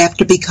ago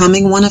after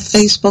becoming one of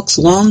Facebook's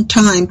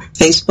longtime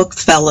Facebook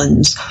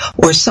felons,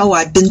 or so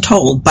I've been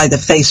told by the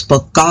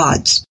Facebook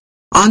gods.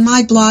 On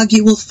my blog,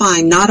 you will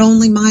find not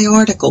only my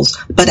articles,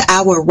 but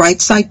our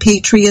Right Side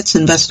Patriots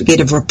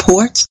investigative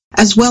reports,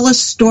 as well as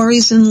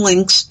stories and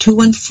links to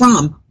and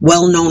from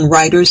well-known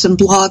writers and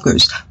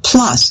bloggers,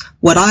 plus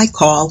what I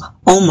call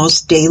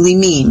almost daily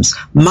memes,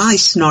 my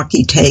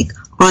snarky take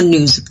on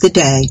news of the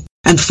day.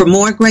 And for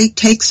more great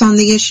takes on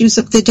the issues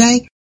of the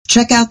day,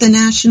 check out The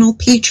National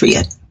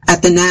Patriot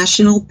at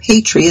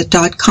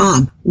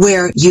thenationalpatriot.com,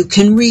 where you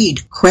can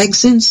read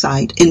Craig's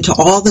insight into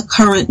all the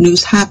current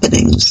news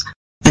happenings.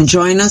 And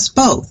join us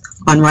both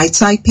on Right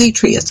Side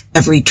Patriots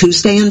every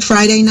Tuesday and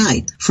Friday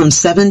night from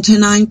 7 to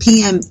 9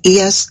 p.m.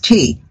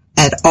 EST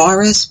at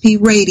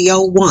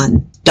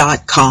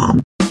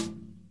rspradio1.com.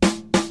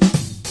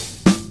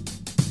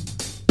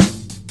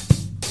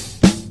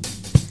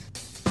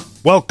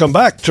 Welcome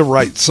back to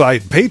Right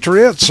Side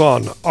Patriots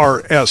on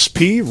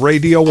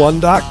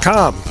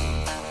rspradio1.com.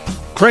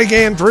 Craig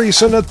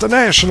Andresen at The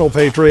National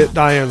Patriot,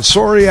 Diane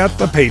Sori at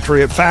The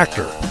Patriot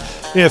Factor.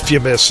 If you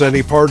miss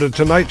any part of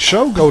tonight's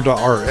show, go to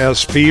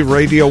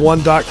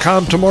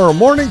rspradio1.com tomorrow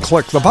morning.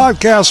 Click the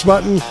podcast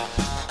button.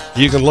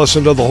 You can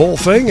listen to the whole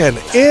thing and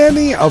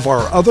any of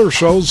our other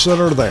shows that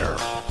are there.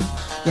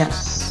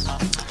 Yes.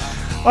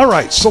 All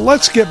right, so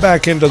let's get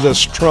back into this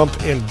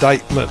Trump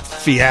indictment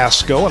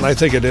fiasco, and I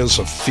think it is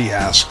a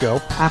fiasco.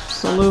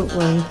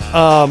 Absolutely.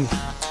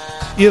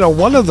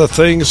 One of the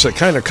things that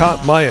kind of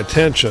caught my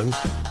attention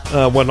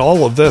when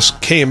all of this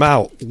came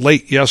out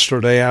late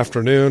yesterday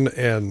afternoon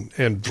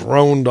and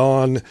droned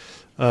on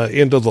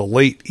into the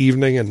late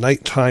evening and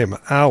nighttime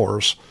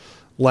hours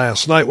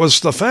last night was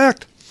the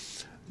fact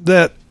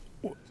that,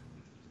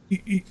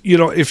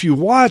 if you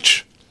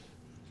watch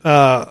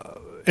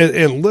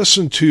and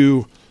listen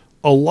to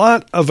a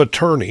lot of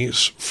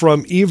attorneys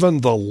from even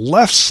the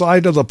left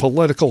side of the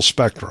political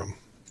spectrum,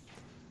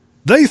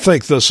 they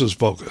think this is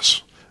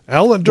bogus.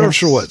 Alan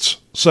Dershowitz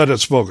said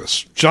it's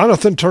bogus.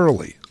 Jonathan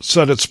Turley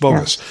said it's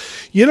bogus.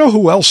 Yes. You know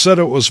who else said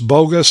it was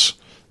bogus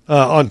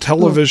on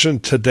television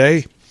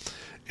today?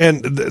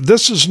 And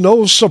this is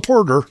no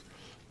supporter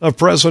of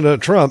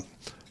President Trump.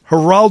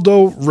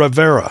 Geraldo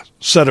Rivera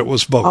said it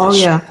was bogus.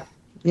 Oh, yeah.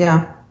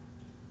 Yeah.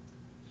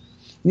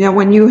 Yeah,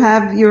 when you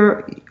have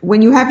your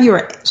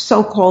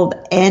so-called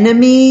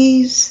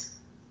enemies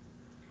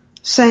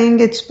saying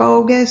it's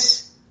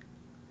bogus.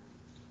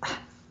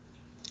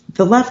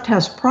 The left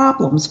has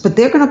problems, but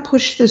they're going to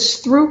push this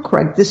through,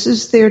 Craig. This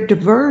is their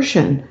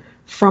diversion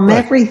from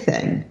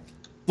everything.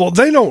 Well,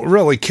 they don't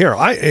really care.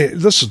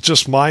 This is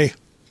just my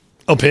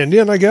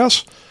opinion, I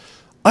guess.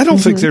 I don't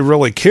think they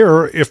really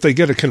care if they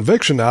get a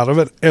conviction out of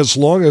it, as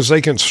long as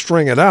they can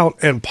string it out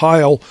and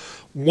pile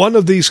one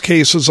of these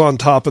cases on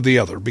top of the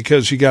other,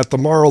 because you got the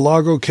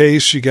Mar-a-Lago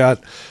case, you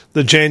got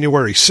the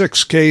January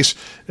 6th case,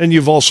 and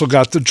you've also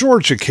got the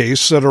Georgia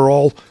case that are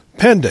all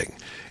pending.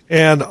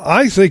 And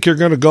I think you're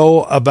going to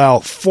go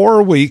about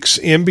 4 weeks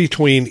in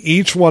between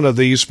each one of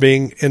these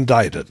being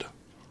indicted.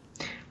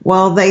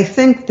 Well, they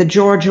think the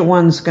Georgia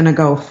one's going to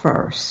go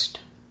first.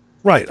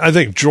 Right. I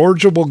think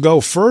Georgia will go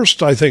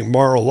first. I think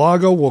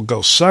Mar-a-Lago will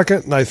go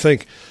second. And I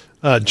think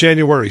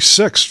January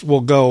 6th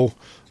will go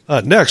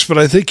next. But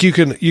I think you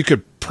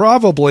could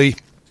probably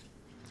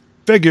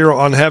figure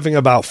on having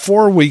about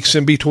 4 weeks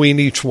in between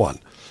each one.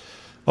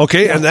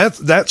 Okay. Yeah. And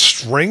that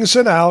strings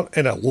it out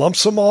and it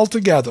lumps them all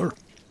together.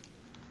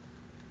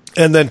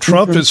 And then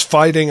Trump is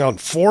fighting on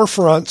 4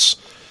 fronts,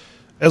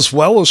 as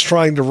well as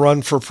trying to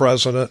run for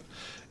president.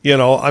 You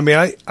know, I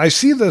mean, I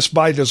see this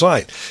by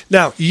design.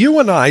 Now, you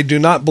and I do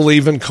not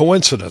believe in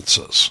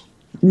coincidences.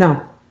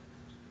 No.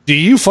 Do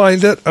you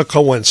find it a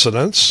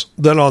coincidence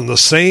that on the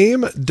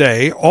same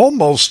day,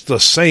 almost the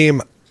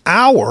same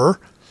hour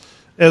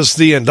as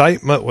the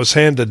indictment was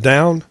handed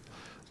down,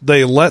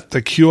 they let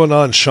the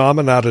QAnon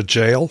shaman out of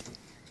jail?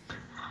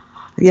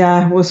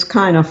 Yeah, it was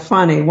kind of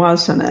funny,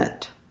 wasn't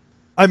it?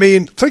 I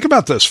mean, think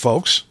about this,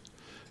 folks.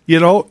 You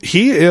know,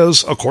 he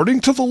is,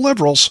 according to the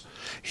liberals,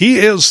 he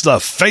is the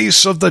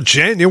face of the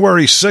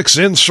January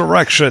 6th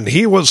insurrection.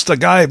 He was the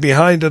guy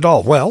behind it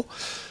all. Well,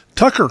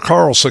 Tucker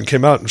Carlson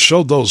came out and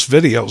showed those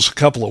videos a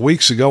couple of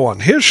weeks ago on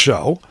his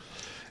show,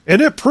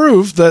 and it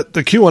proved that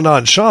the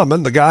QAnon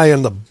shaman, the guy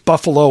in the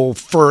buffalo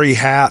furry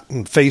hat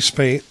and face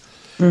paint,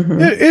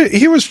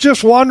 he was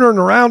just wandering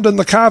around and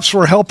the cops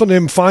were helping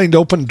him find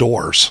open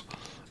doors,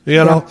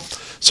 you know?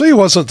 So he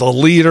wasn't the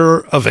leader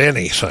of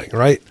anything,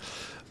 right?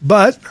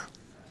 But,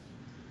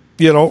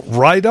 you know,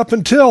 right up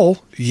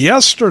until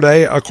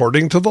yesterday,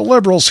 according to the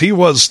liberals, he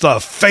was the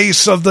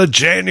face of the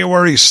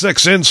January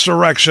 6th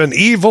insurrection,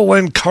 evil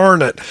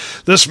incarnate.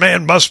 This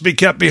man must be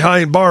kept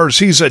behind bars.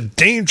 He's a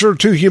danger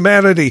to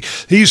humanity.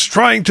 He's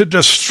trying to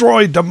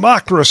destroy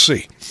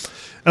democracy.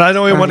 And I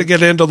know we want to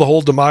get into the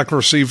whole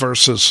democracy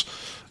versus,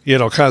 you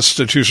know,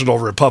 constitutional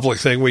republic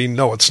thing. We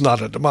know it's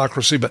not a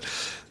democracy.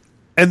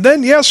 And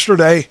then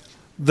yesterday,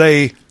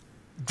 they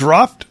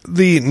dropped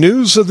the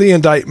news of the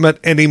indictment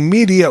and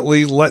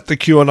immediately let the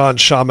QAnon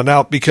shaman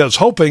out, because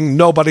hoping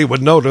nobody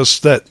would notice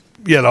that,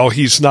 you know,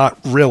 he's not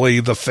really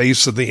the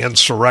face of the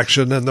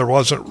insurrection and there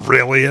wasn't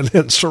really an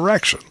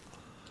insurrection.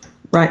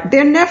 Right.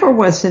 There never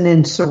was an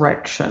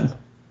insurrection.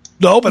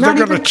 No, but not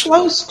they're going to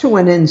close to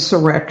an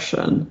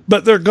insurrection.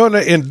 But they're going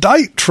to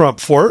indict Trump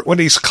for it when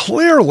he's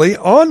clearly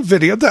on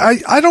video.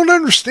 I don't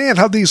understand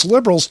how these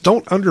liberals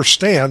don't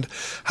understand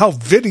how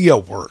video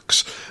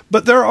works.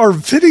 But there are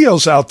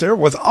videos out there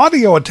with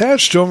audio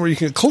attached to them where you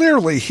can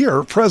clearly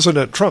hear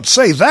President Trump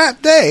say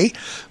that day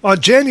on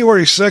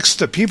January 6th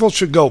that people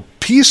should go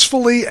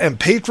peacefully and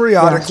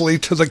patriotically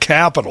to the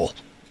Capitol.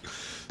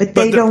 But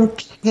they don't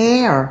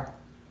care.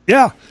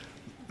 Yeah.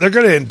 They're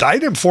going to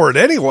indict him for it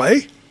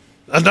anyway.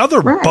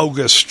 Another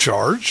bogus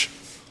charge.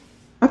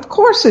 Of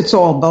course it's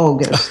all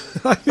bogus.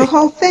 The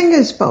whole thing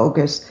is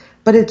bogus.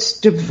 But it's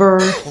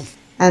divert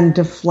and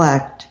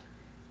deflect.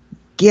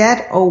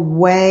 Get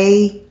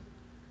away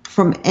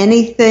from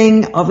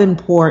anything of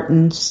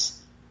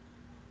importance.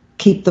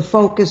 Keep the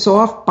focus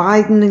off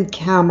Biden and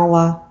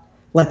Kamala.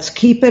 Let's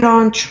keep it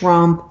on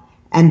Trump.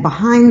 And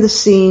behind the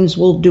scenes,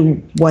 we'll do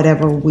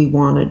whatever we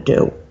want to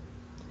do.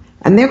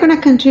 And they're going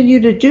to continue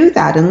to do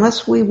that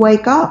unless we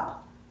wake up.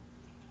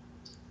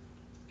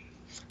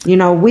 You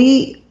know,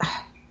 we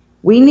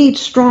need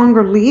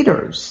stronger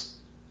leaders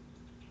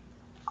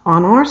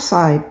on our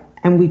side,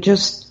 and we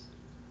just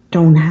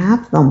don't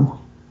have them.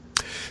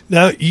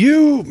 Now,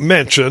 you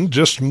mentioned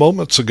just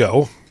moments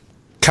ago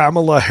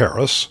Kamala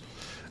Harris,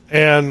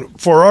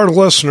 and for our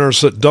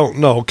listeners that don't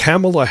know,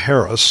 Kamala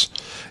Harris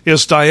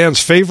is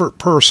Diane's favorite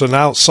person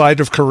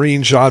outside of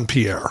Karine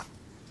Jean-Pierre.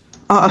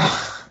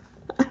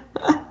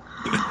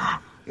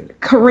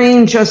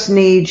 Karine just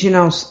needs, you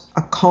know,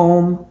 a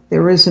comb.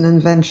 There is an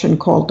invention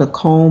called a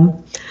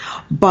comb.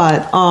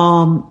 But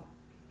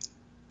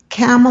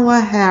Kamala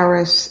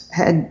Harris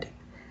had,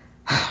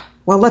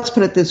 well, let's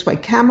put it this way.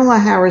 Kamala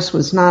Harris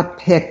was not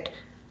picked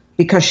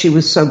because she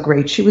was so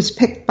great. She was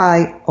picked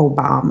by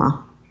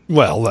Obama.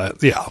 Well,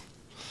 yeah.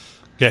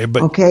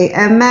 Okay,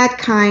 and that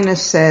kind of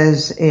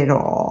says it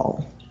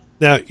all.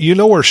 Now, you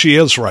know where she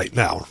is right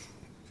now,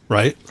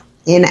 right?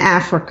 In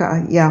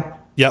Africa, yeah.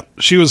 Yep.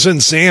 She was in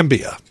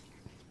Zambia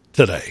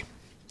today.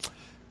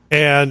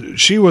 And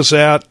she was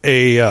at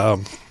a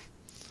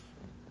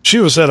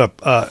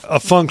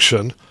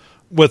function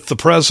with the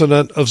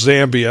president of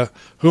Zambia,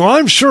 who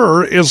I'm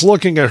sure is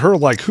looking at her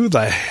like, who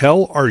the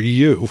hell are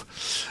you?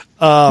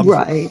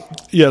 Right.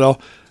 You know,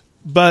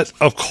 But,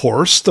 of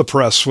course, the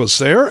press was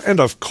there, and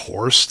of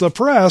course the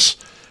press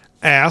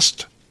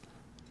asked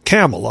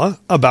Kamala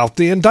about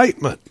the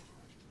indictment,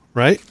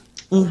 right?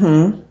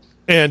 Mm-hmm.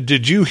 And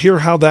did you hear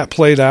how that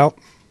played out?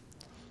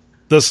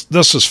 This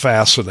is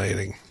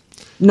fascinating.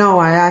 No,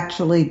 I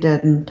actually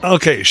didn't.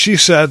 Okay, she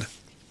said,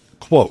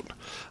 quote,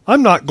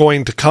 "I'm not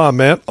going to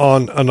comment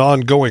on an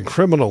ongoing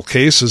criminal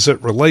case as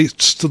it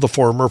relates to the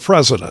former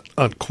president,"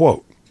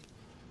 unquote.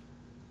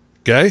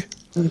 Okay?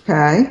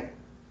 Okay.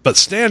 But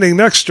standing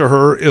next to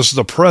her is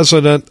the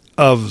president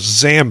of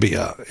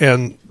Zambia.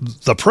 And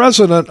the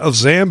president of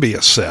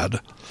Zambia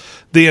said,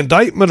 "The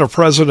indictment of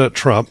President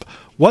Trump,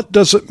 what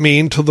does it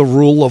mean to the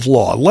rule of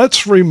law?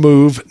 Let's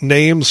remove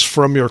names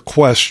from your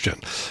question.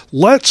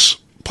 Let's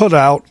put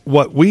out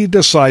what we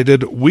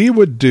decided we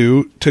would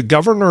do to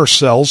govern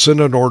ourselves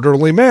in an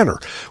orderly manner.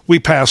 We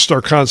passed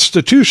our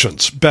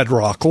constitutions,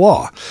 bedrock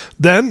law.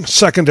 Then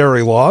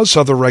secondary laws,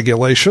 other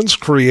regulations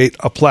create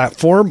a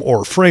platform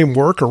or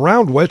framework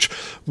around which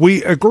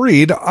we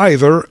agreed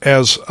either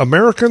as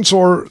Americans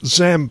or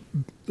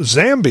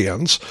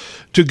Zambians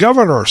to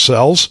govern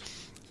ourselves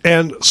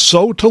and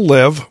so to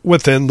live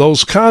within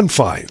those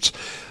confines."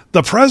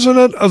 The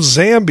president of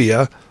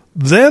Zambia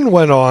then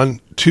went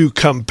on to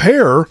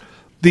compare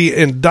the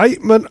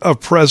indictment of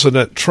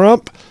President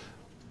Trump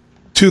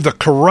to the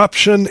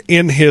corruption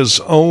in his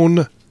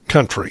own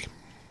country.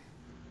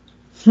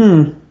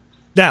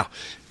 Now,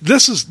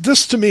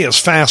 this to me is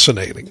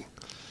fascinating.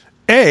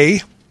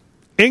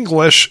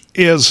 English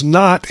is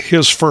not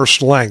his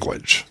first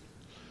language.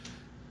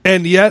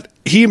 And yet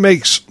he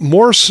makes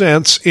more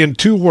sense in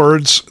 2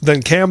 words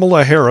than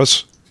Kamala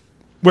Harris,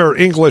 where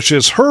English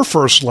is her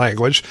first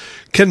language,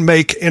 can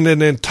make in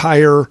an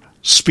entire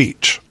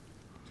speech.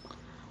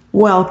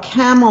 Well,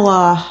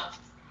 Kamala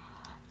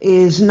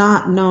is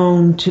not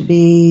known to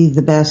be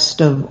the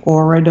best of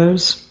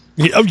orators.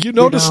 You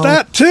noticed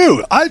that,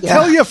 too. I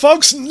tell you,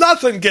 folks,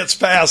 nothing gets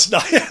past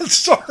Diane.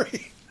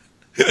 Sorry.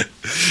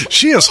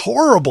 She is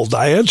horrible,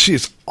 Diane.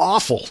 She's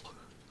awful.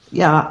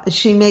 Yeah,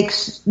 she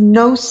makes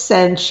no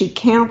sense. She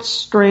can't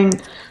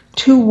string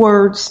 2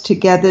 words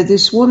together.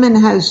 This woman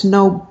has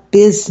no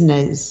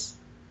business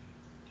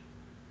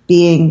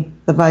being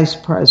the vice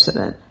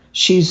president.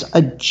 She's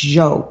a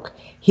joke.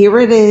 Here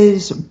it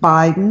is,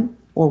 Biden,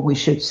 or we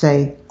should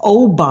say,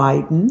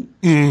 Biden,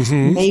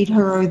 made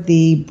her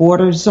the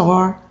border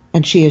czar,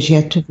 and she has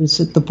yet to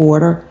visit the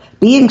border.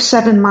 Being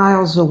 7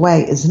 miles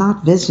away is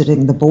not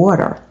visiting the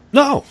border.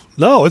 No,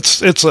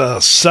 it's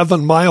a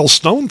 7-mile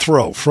stone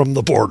throw from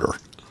the border.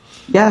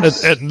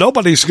 Yes. And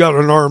nobody's got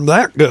an arm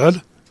that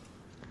good.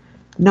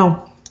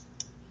 No.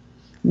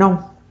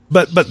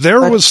 But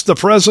there was the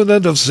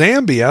president of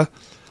Zambia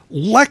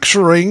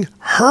lecturing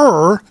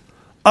her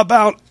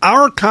about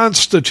our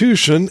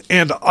Constitution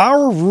and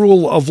our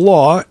rule of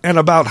law and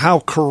about how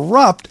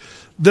corrupt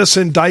this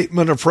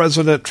indictment of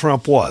President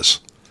Trump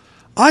was.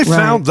 I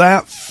found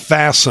that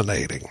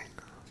fascinating.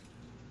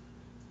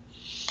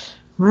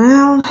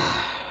 Well,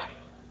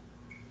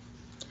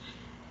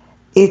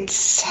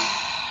 it's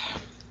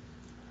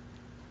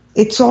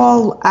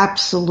all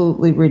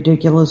absolutely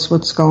ridiculous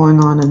what's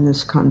going on in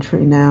this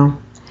country now.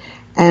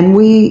 And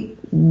we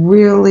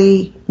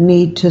really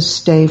need to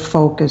stay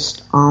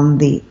focused on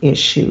the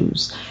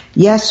issues.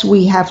 Yes,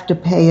 we have to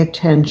pay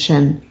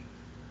attention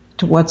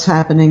to what's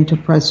happening to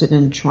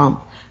President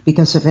Trump,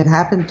 because if it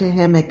happened to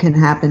him, it can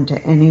happen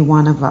to any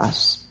one of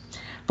us.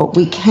 But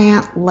we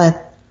can't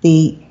let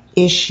the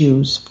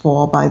issues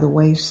fall by the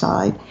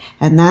wayside.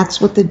 And that's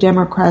what the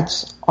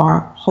Democrats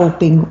are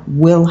hoping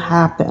will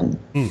happen.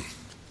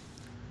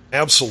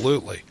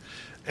 Absolutely.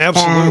 I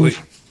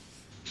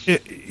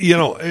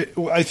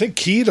think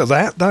key to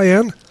that,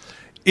 Diane,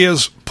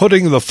 is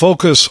putting the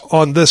focus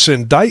on this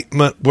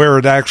indictment where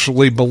it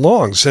actually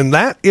belongs. And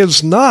that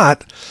is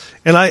not,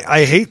 and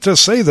I hate to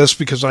say this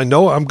because I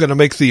know I'm going to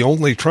make the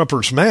only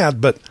Trumpers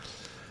mad, but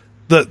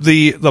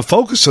the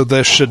focus of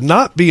this should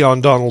not be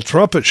on Donald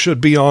Trump. It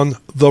should be on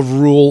the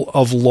rule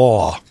of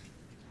law.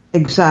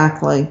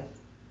 Exactly.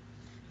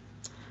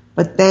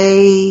 But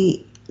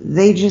they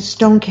just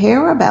don't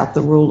care about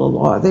the rule of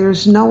law.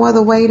 There's no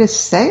other way to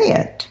say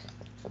it.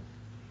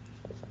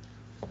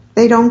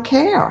 They don't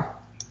care.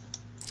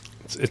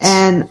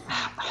 And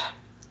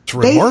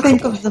they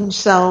think of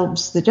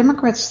themselves, the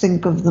Democrats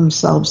think of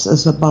themselves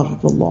as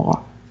above the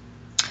law.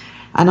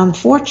 And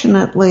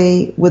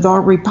unfortunately, with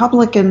our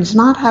Republicans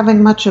not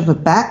having much of a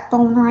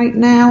backbone right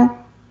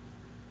now,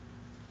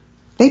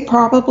 they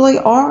probably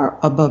are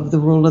above the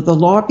rule of the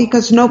law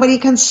because nobody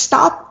can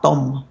stop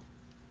them.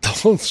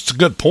 That's a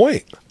good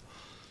point.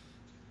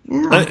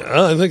 Yeah.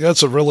 I think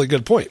that's a really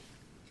good point.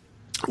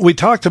 We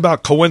talked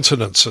about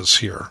coincidences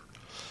here,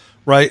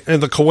 right?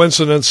 And the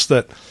coincidence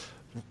that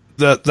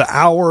the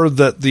hour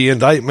that the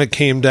indictment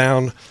came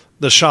down,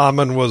 the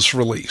shaman was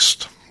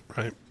released,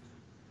 right?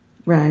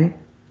 Right.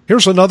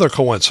 Here's another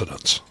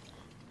coincidence.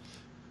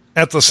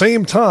 At the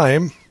same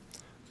time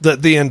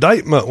that the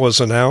indictment was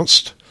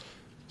announced,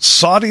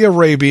 Saudi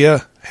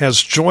Arabia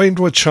has joined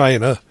with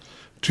China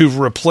to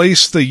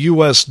replace the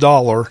U.S.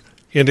 dollar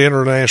in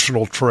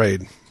international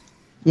trade.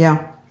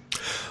 Yeah.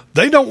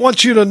 They don't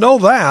want you to know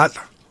that,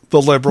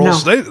 the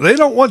liberals. No. They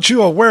don't want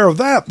you aware of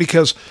that,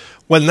 because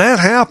when that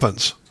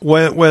happens,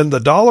 when the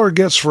dollar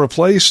gets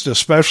replaced,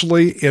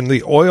 especially in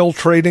the oil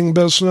trading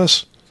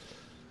business,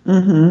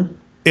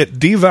 it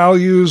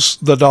devalues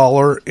the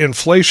dollar.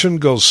 Inflation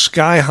goes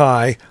sky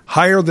high,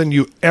 higher than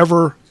you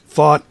ever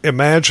thought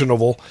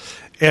imaginable,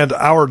 and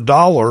our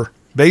dollar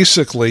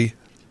basically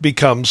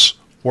becomes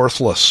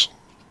worthless.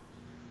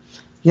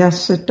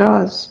 Yes, it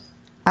does.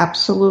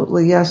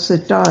 Absolutely, yes,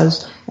 it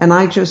does. And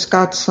I just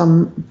got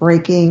some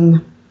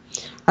breaking,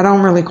 I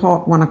don't really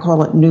want to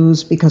call it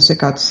news because it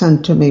got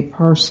sent to me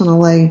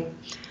personally.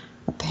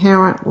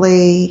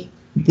 Apparently,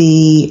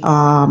 the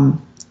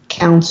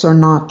counts are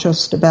not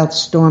just about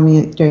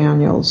Stormy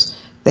Daniels.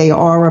 They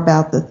are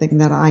about the thing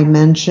that I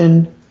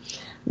mentioned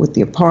with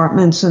the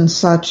apartments and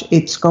such.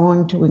 It's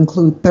going to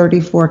include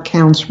 34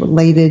 counts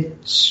related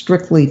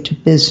strictly to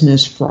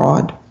business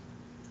fraud.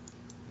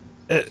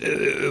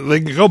 They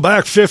can go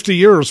back 50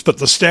 years, but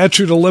the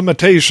statute of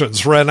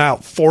limitations ran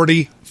out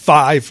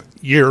 45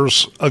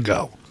 years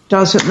ago.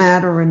 Doesn't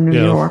matter in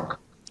New York.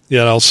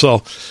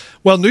 So,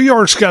 well, New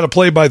York's got to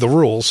play by the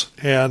rules,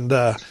 and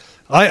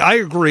I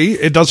agree.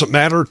 It doesn't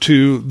matter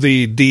to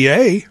the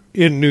DA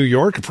in New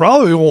York. It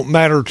probably won't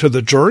matter to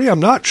the jury. I'm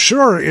not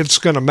sure it's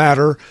going to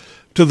matter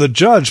to the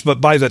judge,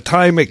 but by the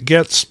time it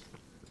gets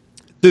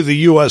to the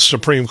U.S.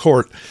 Supreme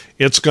Court,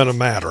 it's going to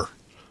matter.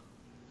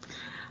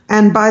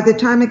 And by the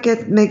time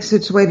it makes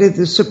its way to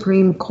the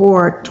Supreme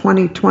Court,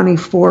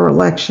 2024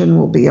 election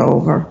will be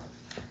over.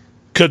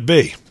 Could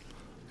be,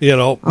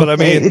 but I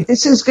mean,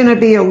 this is going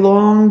to be a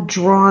long,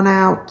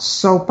 drawn-out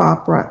soap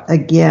opera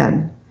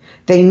again.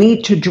 They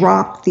need to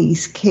drop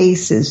these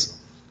cases.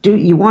 Do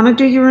you want to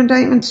do your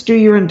indictments? Do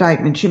your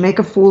indictments. You make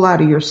a fool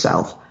out of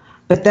yourself.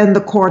 But then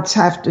the courts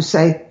have to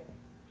say,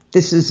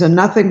 this is a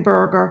nothing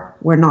burger.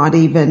 We're not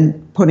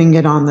even putting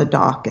it on the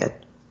docket.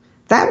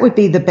 That would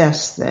be the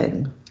best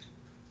thing.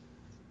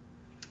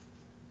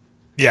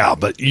 Yeah,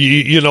 but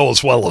you know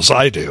as well as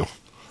I do,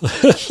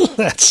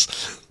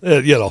 that's,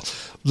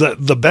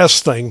 the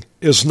best thing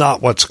is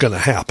not what's going to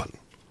happen.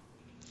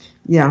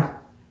 Yeah.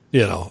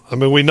 I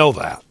mean, we know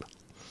that.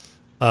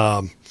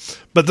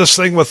 But the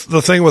thing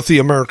with the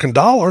American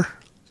dollar,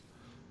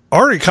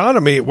 our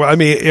economy, I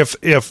mean, if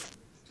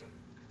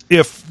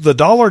the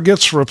dollar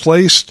gets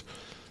replaced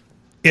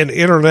in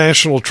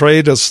international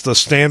trade as the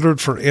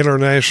standard for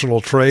international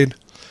trade,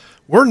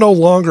 we're no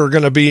longer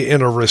going to be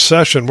in a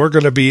recession. We're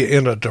going to be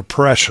in a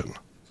depression.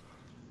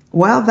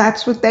 Well,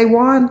 that's what they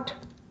want.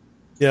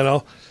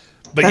 But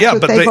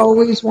that's what they've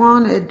always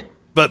wanted.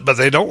 But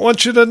they don't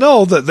want you to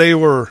know that they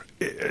were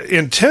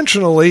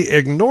intentionally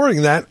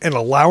ignoring that and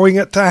allowing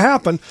it to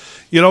happen,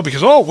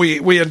 because,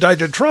 we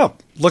indicted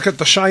Trump. Look at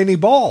the shiny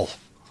ball.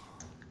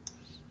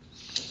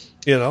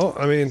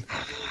 I mean,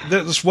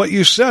 that's what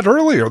you said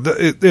earlier.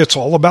 It's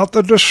all about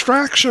the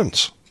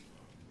distractions.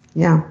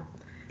 Yeah.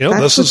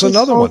 This is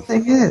another one.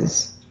 Thing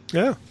is.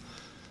 Yeah.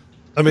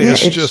 I mean,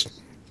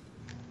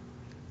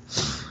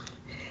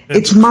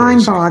 it's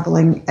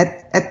mind-boggling.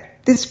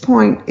 At this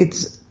point,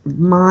 it's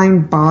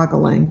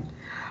mind-boggling.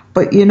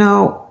 But,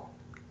 the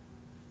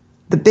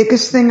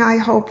biggest thing I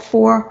hope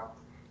for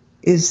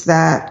is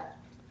that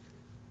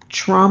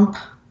Trump,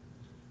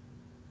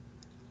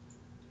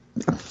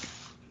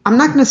 I'm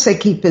not going to say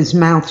keep his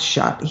mouth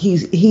shut.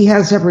 He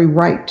has every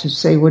right to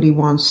say what he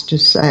wants to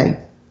say.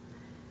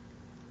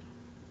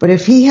 But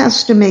if he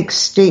has to make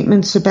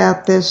statements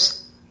about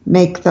this,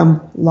 make them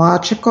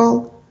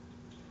logical,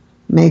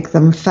 make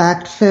them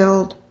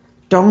fact-filled.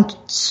 Don't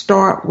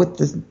start with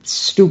the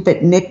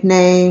stupid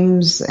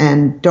nicknames,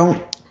 and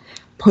don't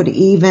put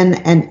even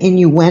an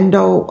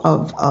innuendo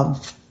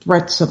of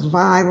threats of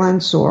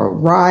violence or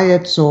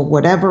riots or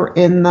whatever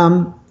in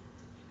them.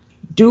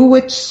 Do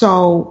it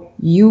so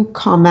you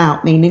come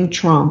out, meaning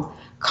Trump,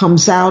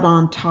 comes out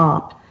on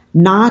top,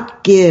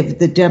 not give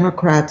the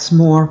Democrats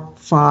more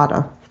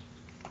fodder.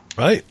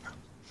 Right.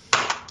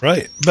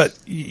 But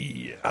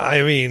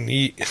I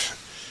mean,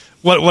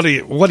 what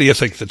do you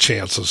think the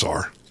chances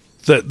are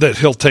that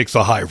he'll take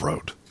the high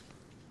road?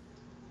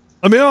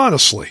 I mean,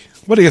 honestly,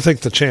 what do you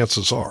think the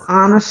chances are?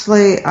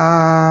 Honestly,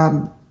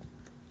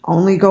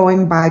 only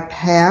going by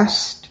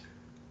past,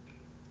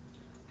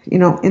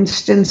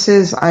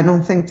 instances, I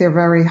don't think they're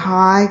very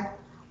high.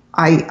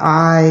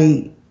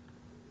 I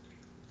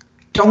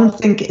don't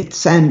think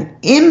it's an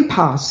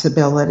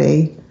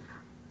impossibility,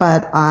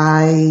 but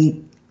I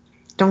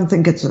don't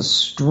think it's a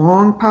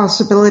strong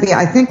possibility.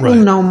 I think we'll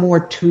know more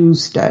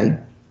Tuesday.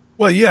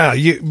 Well, yeah,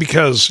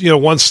 because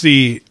once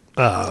the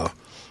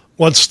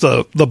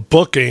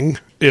booking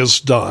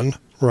is done,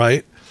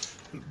 right?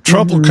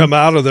 Trump will come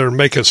out of there and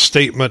make a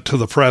statement to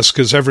the press,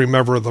 because every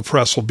member of the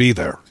press will be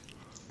there,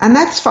 and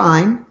that's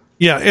fine.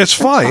 Yeah, it's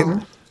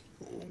fine.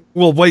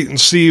 We'll wait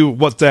and see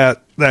what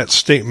that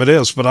statement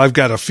is, but I've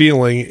got a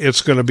feeling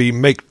it's going to be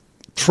make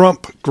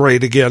Trump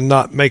great again,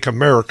 not make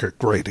America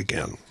great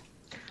again.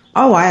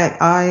 Oh,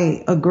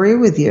 I agree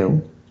with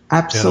you.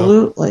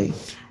 Absolutely.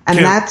 And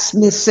that's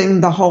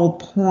missing the whole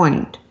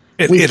point.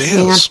 It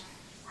is.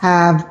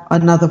 have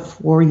another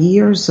 4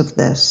 years of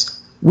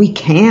this. We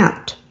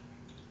can't.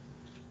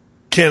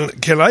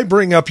 Can I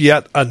bring up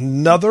yet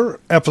another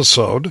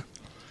episode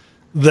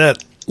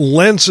that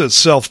lends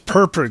itself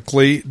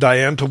perfectly,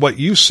 Diane, to what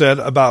you said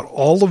about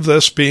all of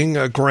this being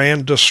a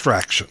grand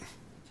distraction?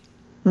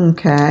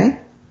 Okay.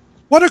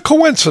 What a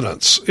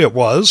coincidence it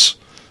was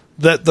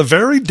that the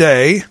very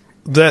day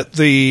that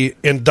the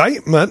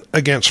indictment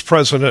against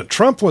President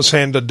Trump was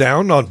handed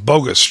down on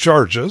bogus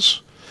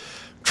charges,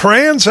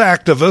 trans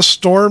activists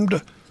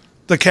stormed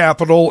the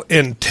Capitol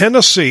in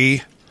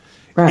Tennessee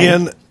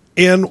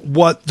in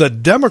what the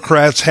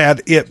Democrats,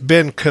 had it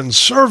been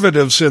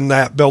conservatives in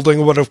that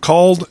building, would have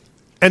called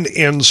an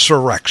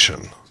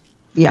insurrection.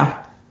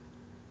 Yeah.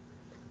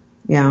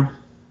 Yeah.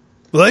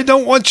 They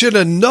don't want you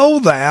to know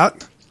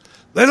that.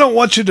 They don't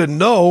want you to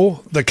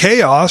know the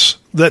chaos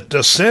that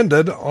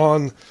descended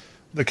on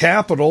the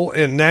Capitol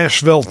in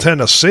Nashville,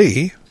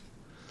 Tennessee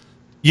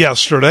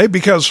yesterday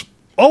because,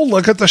 oh,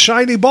 look at the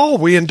shiny ball.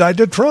 We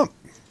indicted Trump.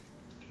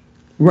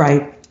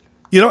 Right.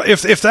 You know,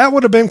 if that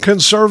would have been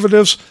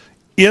conservatives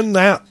in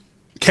that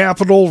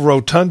Capitol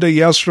rotunda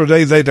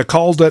yesterday, they'd have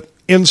called it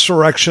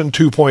Insurrection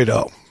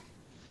 2.0.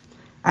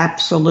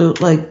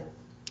 Absolutely.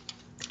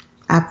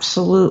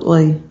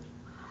 Absolutely.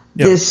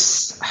 Yeah.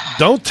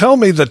 Don't tell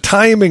me the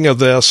timing of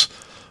this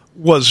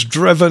was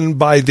driven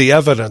by the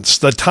evidence.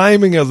 The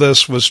timing of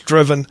this was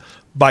driven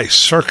by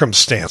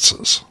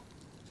circumstances.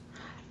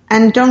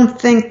 And don't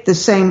think the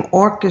same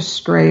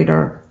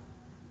orchestrator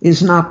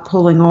is not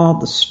pulling all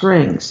the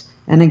strings.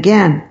 And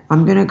again,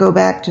 I'm going to go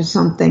back to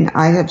something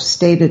I have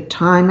stated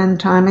time and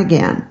time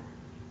again.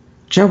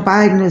 Joe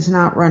Biden is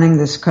not running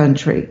this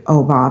country.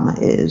 Obama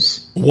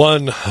is.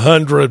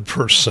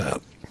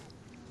 100%.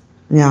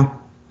 Yeah.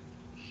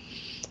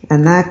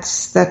 And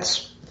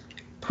that's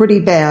pretty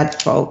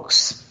bad,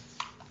 folks.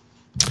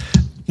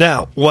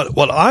 Now,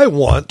 what I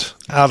want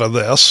out of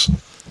this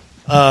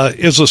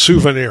is a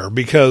souvenir,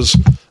 because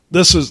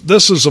this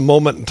is a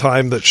moment in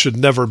time that should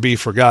never be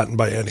forgotten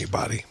by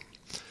anybody.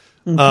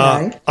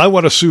 Okay. I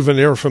want a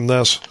souvenir from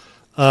this.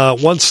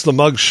 Once the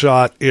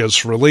mugshot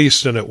is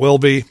released, and it will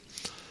be,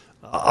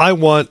 I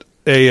want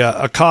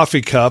a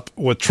coffee cup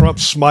with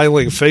Trump's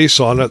smiling face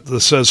on it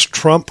that says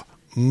Trump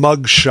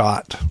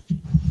mugshot.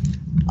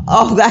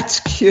 Oh,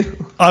 that's cute.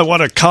 I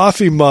want a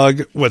coffee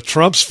mug with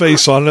Trump's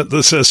face on it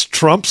that says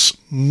Trump's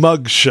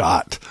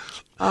mugshot.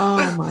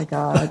 Oh my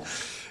God.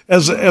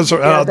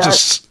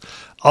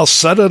 I'll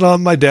set it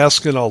on my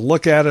desk and I'll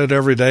look at it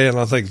every day, and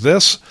I think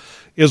this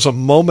is a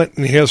moment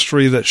in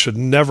history that should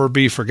never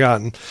be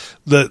forgotten.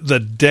 The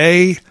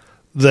day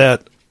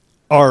that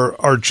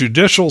our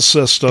judicial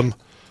system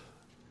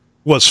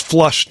was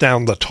flushed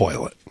down the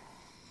toilet.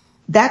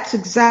 That's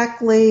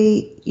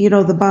exactly,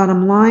 the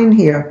bottom line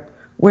here.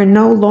 We're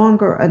no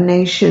longer a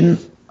nation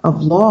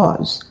of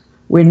laws.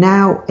 We're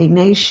now a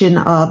nation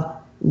of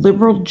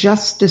liberal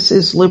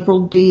justices,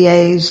 liberal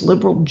DAs,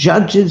 liberal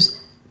judges.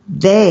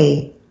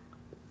 They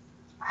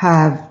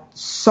have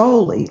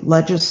solely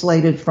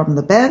legislated from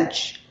the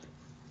bench,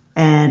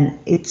 and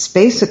it's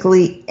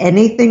basically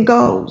anything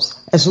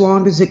goes as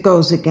long as it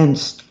goes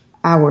against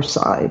our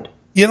side.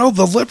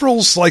 The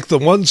liberals, like the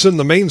ones in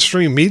the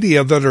mainstream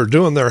media that are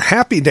doing their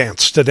happy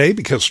dance today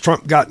because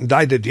Trump got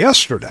indicted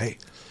yesterday,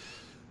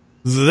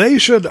 they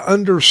should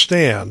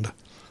understand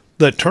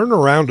that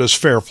turnaround is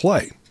fair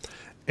play.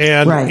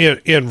 And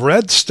right. in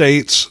red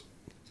states,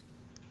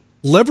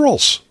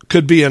 liberals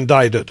could be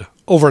indicted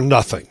over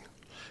nothing.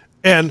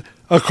 And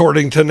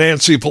according to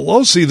Nancy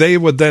Pelosi, they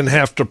would then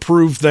have to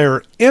prove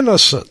their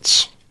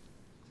innocence.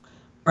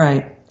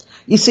 Right.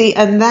 You see,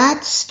 and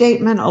that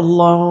statement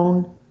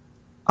alone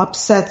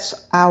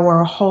upsets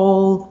our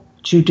whole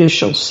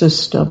judicial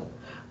system.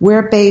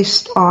 We're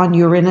based on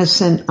you're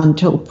innocent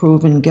until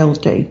proven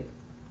guilty,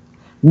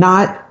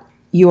 not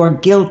you're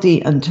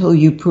guilty until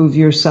you prove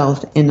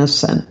yourself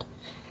innocent.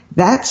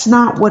 That's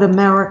not what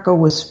America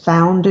was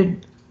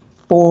founded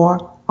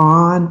for,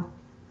 on,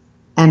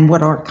 and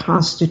what our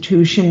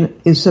Constitution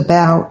is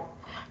about.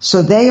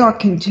 So they are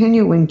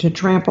continuing to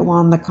trample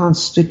on the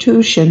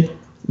Constitution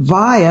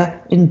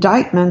via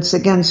indictments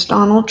against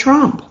Donald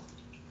Trump.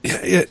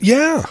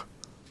 Yeah.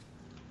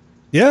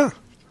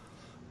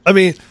 I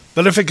mean,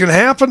 but if it can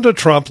happen to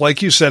Trump,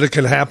 like you said, it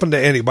can happen to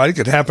anybody. It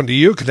could happen to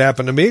you. It could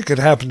happen to me. It could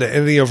happen to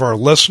any of our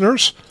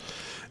listeners,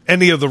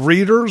 any of the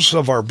readers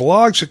of our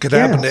blogs. It could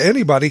happen to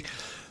anybody.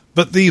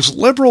 But these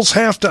liberals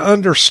have to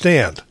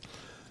understand,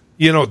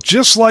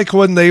 just like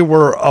when they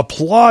were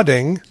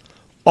applauding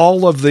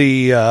all of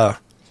the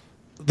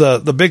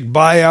big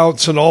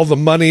buyouts and all the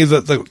money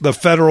that the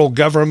federal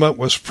government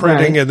was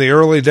printing in the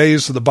early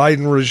days of the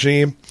Biden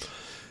regime,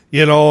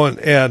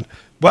 and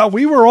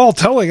we were all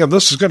telling them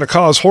this is going to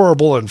cause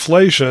horrible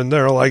inflation.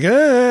 They're like,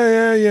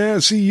 yeah,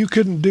 see, you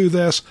couldn't do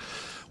this.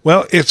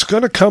 Well, it's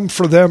going to come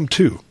for them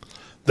too.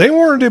 They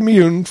weren't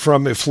immune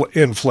from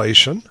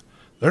inflation.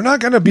 They're not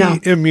going to be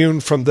immune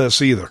from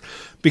this either,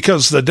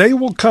 because the day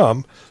will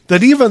come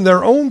that even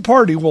their own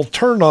party will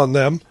turn on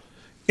them,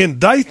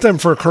 indict them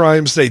for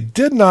crimes they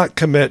did not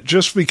commit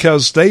just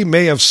because they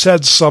may have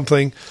said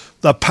something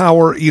the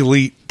power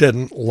elite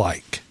didn't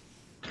like.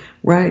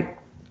 Right.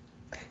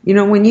 You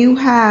know, when you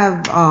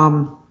have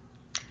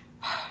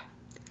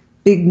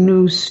big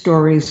news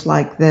stories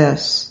like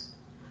this,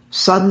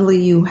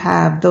 suddenly you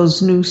have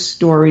those news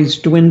stories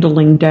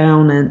dwindling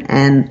down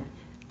and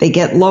they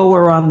get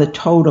lower on the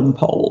totem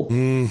pole.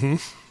 Mm-hmm.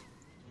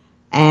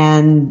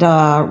 And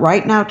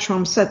right now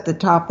Trump's at the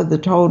top of the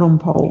totem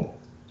pole.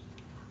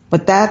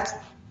 But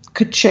that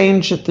could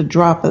change at the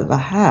drop of a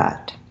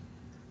hat.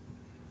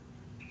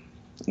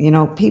 You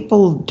know,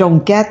 people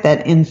don't get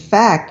that. In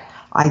fact,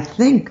 I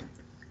think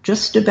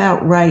just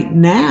about right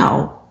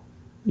now,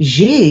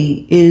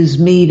 Xi is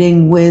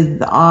meeting with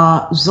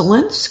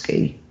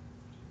Zelensky.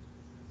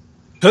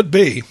 Could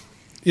be.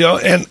 You know,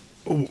 and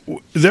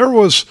there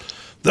was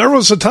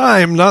a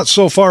time not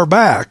so far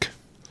back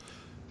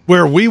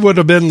where we would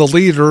have been the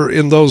leader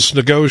in those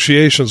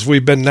negotiations.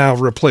 We've been now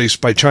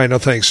replaced by China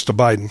thanks to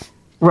Biden.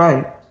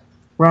 Right.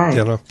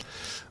 You know,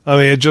 I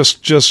mean, it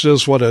just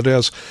is what it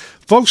is.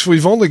 Folks,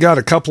 we've only got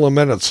a couple of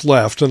minutes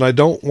left, and I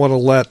don't want to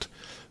let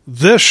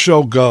this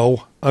show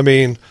go. I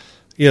mean,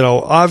 you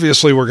know,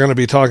 obviously we're going to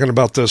be talking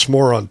about this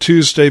more on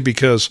Tuesday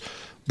because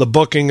the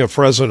booking of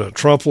President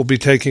Trump will be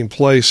taking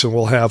place, and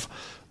we'll have,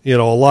 you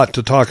know, a lot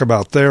to talk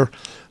about there.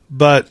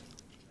 But,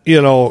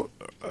 you know,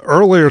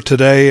 earlier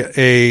today,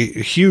 a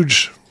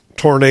huge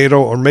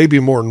tornado, or maybe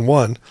more than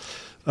one,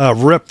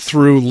 ripped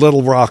through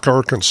Little Rock,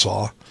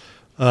 Arkansas.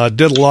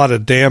 Did a lot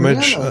of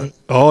damage. Really?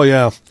 Oh,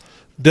 yeah.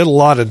 Did a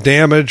lot of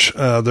damage.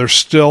 They're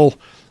still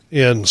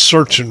in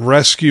search and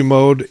rescue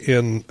mode,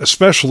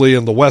 especially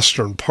in the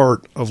western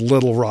part of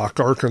Little Rock,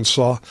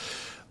 Arkansas.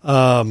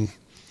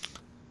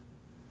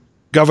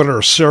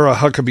 Governor Sarah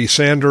Huckabee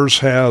Sanders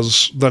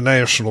has the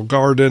National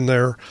Guard in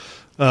there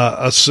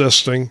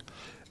assisting.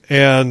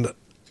 And,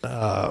 you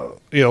know,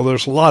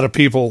 there's a lot of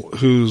people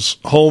whose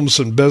homes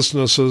and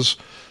businesses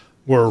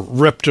were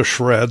ripped to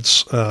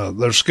shreds.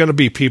 There's going to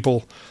be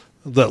people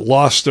that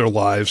lost their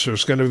lives.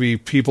 There's going to be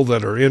people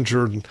that are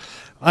injured. And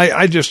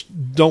I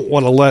just don't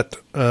want to let,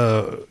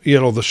 you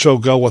know, the show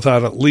go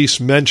without at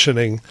least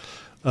mentioning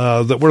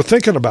that we're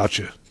thinking about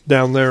you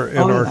down there in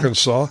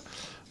Arkansas.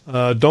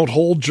 Don't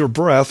hold your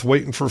breath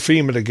waiting for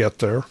FEMA to get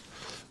there.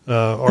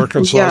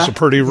 Arkansas is a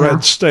pretty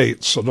red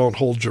state, so don't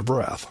hold your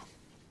breath.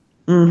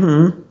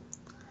 Mm-hmm.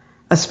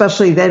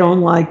 Especially they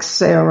don't like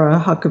Sarah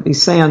Huckabee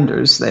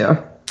Sanders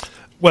there.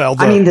 Well,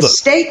 the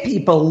state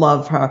people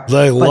love her.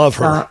 They love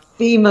her.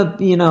 FEMA,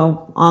 you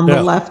know, on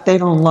the left, they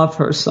don't love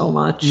her so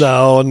much.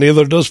 No, and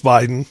neither does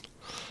Biden.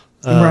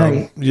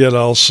 Right. You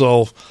know,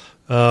 so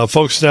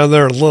folks down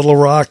there in Little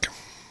Rock,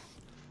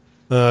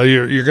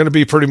 you're going to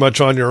be pretty much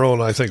on your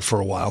own, I think,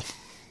 for a while.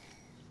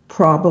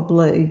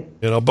 Probably.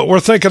 You know, but we're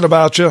thinking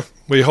about you.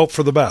 We hope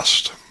for the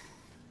best.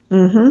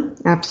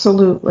 Mm-hmm.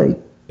 Absolutely.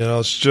 You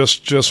know, it's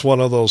just one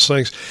of those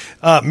things.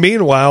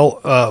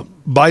 Meanwhile,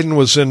 Biden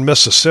was in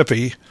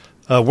Mississippi,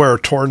 where a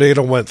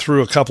tornado went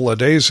through a couple of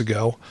days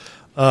ago.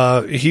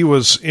 He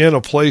was in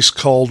a place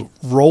called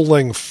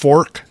Rolling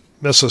Fork,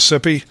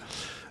 Mississippi,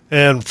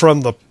 and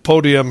from the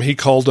podium he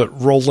called it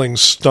Rolling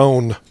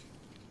Stone,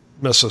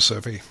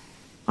 Mississippi.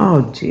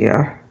 Oh,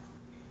 dear.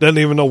 Didn't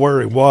even know where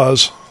he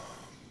was.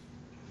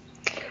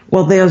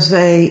 Well,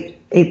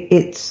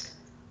 it's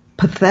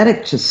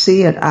pathetic to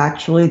see it,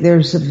 actually.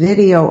 There's a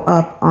video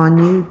up on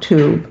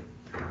YouTube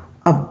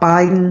of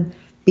Biden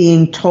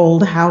being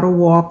told how to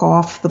walk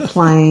off the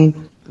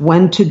plane,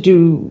 when to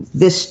do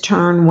this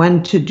turn,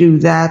 when to do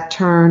that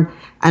turn.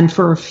 And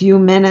for a few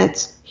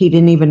minutes, he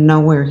didn't even know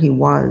where he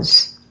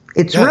was.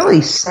 It's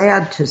really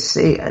sad to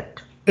see it.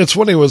 It's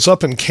when he was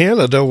up in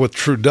Canada with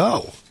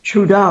Trudeau.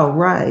 Trudeau,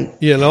 right.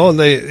 You know, and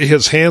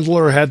his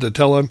handler had to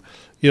tell him,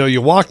 you know,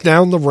 you walk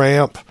down the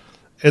ramp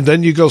and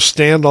then you go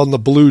stand on the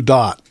blue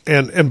dot.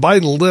 And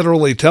Biden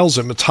literally tells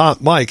him, it's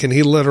hot mic, and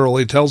he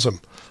literally tells him,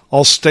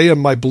 I'll stay in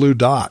my blue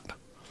dot.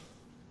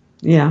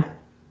 Yeah.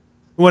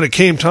 When it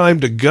came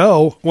time to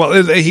go, well,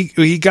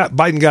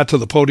 Biden got to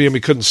the podium. He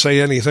couldn't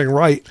say anything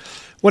right.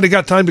 When it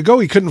got time to go,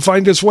 he couldn't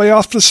find his way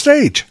off the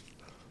stage.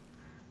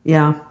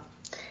 Yeah.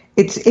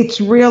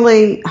 It's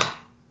really,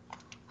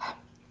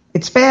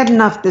 it's bad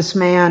enough this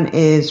man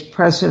is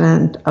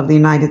president of the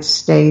United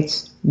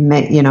States,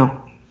 you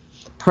know,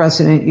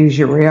 president, use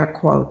your air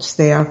quotes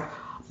there,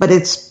 but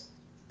it's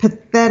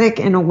pathetic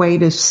in a way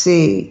to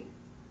see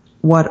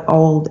what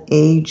old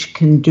age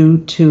can do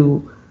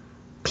to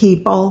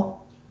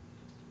people.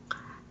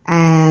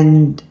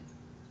 And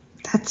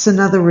that's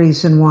another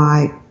reason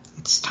why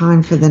it's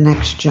time for the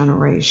next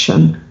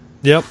generation.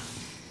 Yep.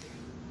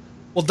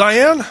 Well,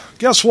 Diane,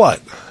 guess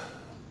what?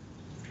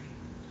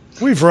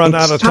 We've run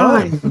out of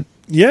time.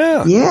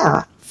 Yeah.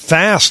 Yeah.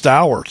 Fast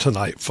hour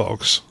tonight,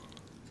 folks.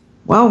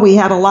 Well, we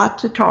had a lot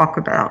to talk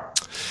about.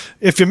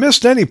 If you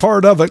missed any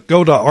part of it,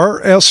 go to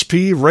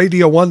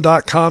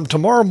rspradio1.com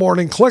tomorrow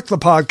morning. Click the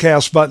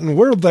podcast button.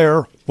 We're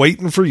there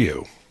waiting for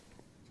you.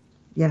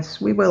 Yes,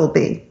 we will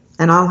be.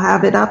 And I'll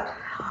have it up.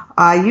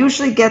 I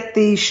usually get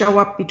the show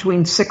up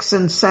between 6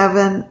 and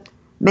 7.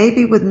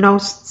 maybe with no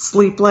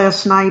sleep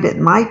last night, it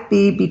might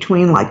be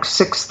between like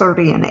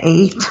 6:30 and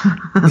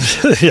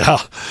 8. Yeah.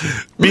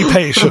 Be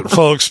patient,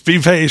 folks. Be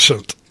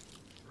patient.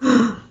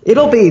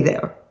 It'll be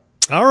there.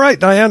 All right,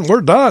 Diane,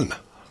 we're done.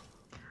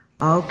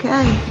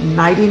 Okay.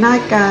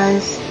 Nighty-night,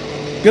 guys.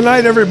 Good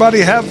night, everybody.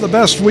 Have the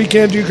best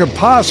weekend you could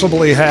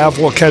possibly have.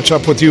 We'll catch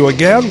up with you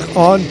again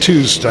on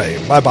Tuesday.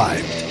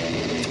 Bye-bye.